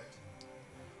talk to them back.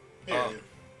 Oh. Yeah.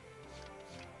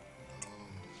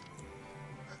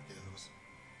 I guess.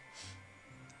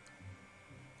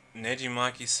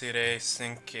 Nejimaki Sire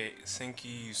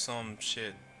Senki some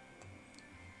shit.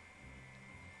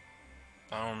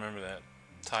 I don't remember that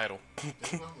title.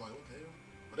 That's what I'm like, what the hell?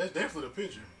 But that's definitely the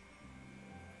picture.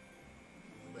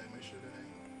 Go back and make sure that ain't.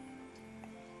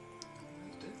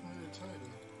 That's definitely the title.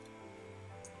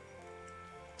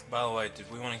 By the way, did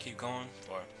we want to keep going?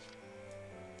 Or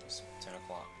it's 10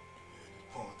 o'clock.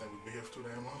 Yeah, I think we'd be here for too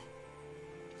damn long.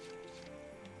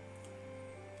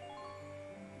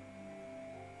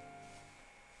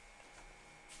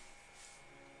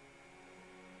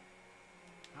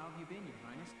 How have you been, Your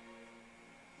Highness?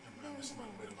 I remember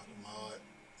somebody made like a mod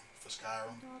for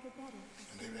Skyrim, And all the better.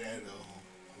 and they added a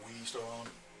weed store on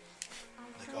it.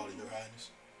 They called it Your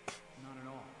Highness. Not at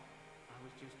all. I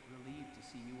was just relieved to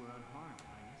see you were unharmed,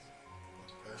 Highness.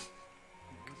 That's perfect.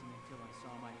 It wasn't until I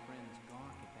saw my friends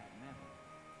gawk at that medal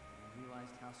that I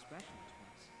realized how special it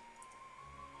was.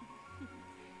 You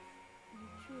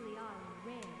truly are a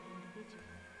rare individual.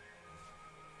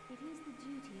 It is the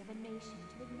duty of a nation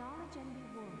to acknowledge and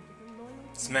reward the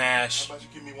loyalty Smash. How about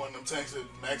you give me one of them tanks that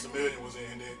Maximilian was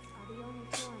in then, are the only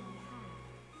form we have.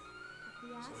 At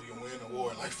the so ask he can win the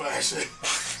war in like 5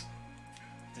 seconds.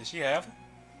 Did she have him?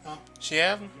 Huh? She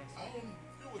have him? I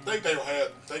don't think they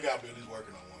have. They got to be at least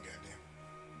working on one goddamn.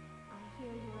 I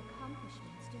hear your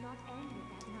accomplishments do not end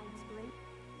with that night's break.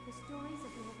 The stories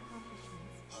of your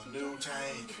accomplishments. A new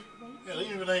tank. Yeah, Yeah,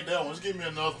 even if it ain't that one, just give me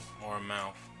another. Or a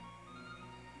mouth?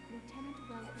 Lieutenant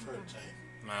I prefer the tank.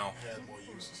 Mouth. It has more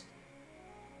uses.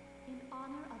 In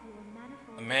honor of your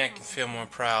manifold A man can feel more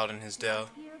proud in his death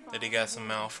that he got some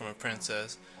mouth from a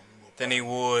princess than he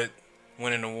would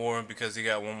winning the war because he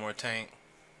got one more tank.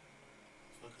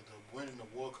 Look at the winning the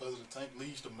war because the tank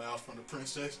leads to mouth from the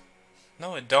princess,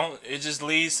 No, it don't. It just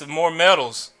leads to more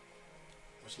medals.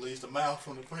 which leads to mouth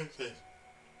from the princess.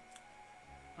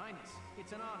 Highness,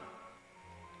 it's an honor.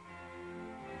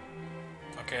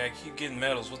 Okay, I keep getting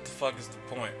medals. What the fuck is the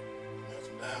point? Melt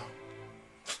them down.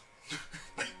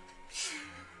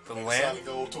 The Make a lamp? solid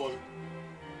gold toilet.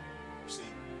 See.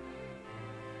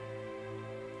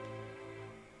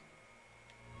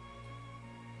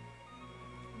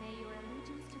 May your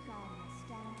allegiance to God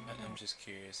stand I'm firm. just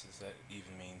curious. Does that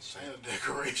even mean shit? Santa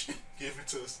decoration. Give it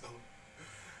to us though.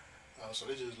 So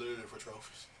they just literally for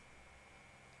trophies.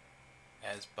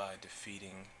 As by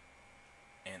defeating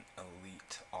an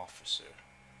elite officer.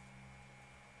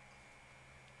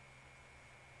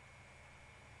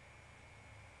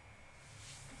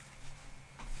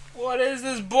 What is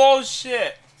this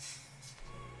bullshit?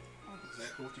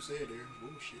 Exactly what you said there.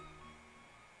 Bullshit.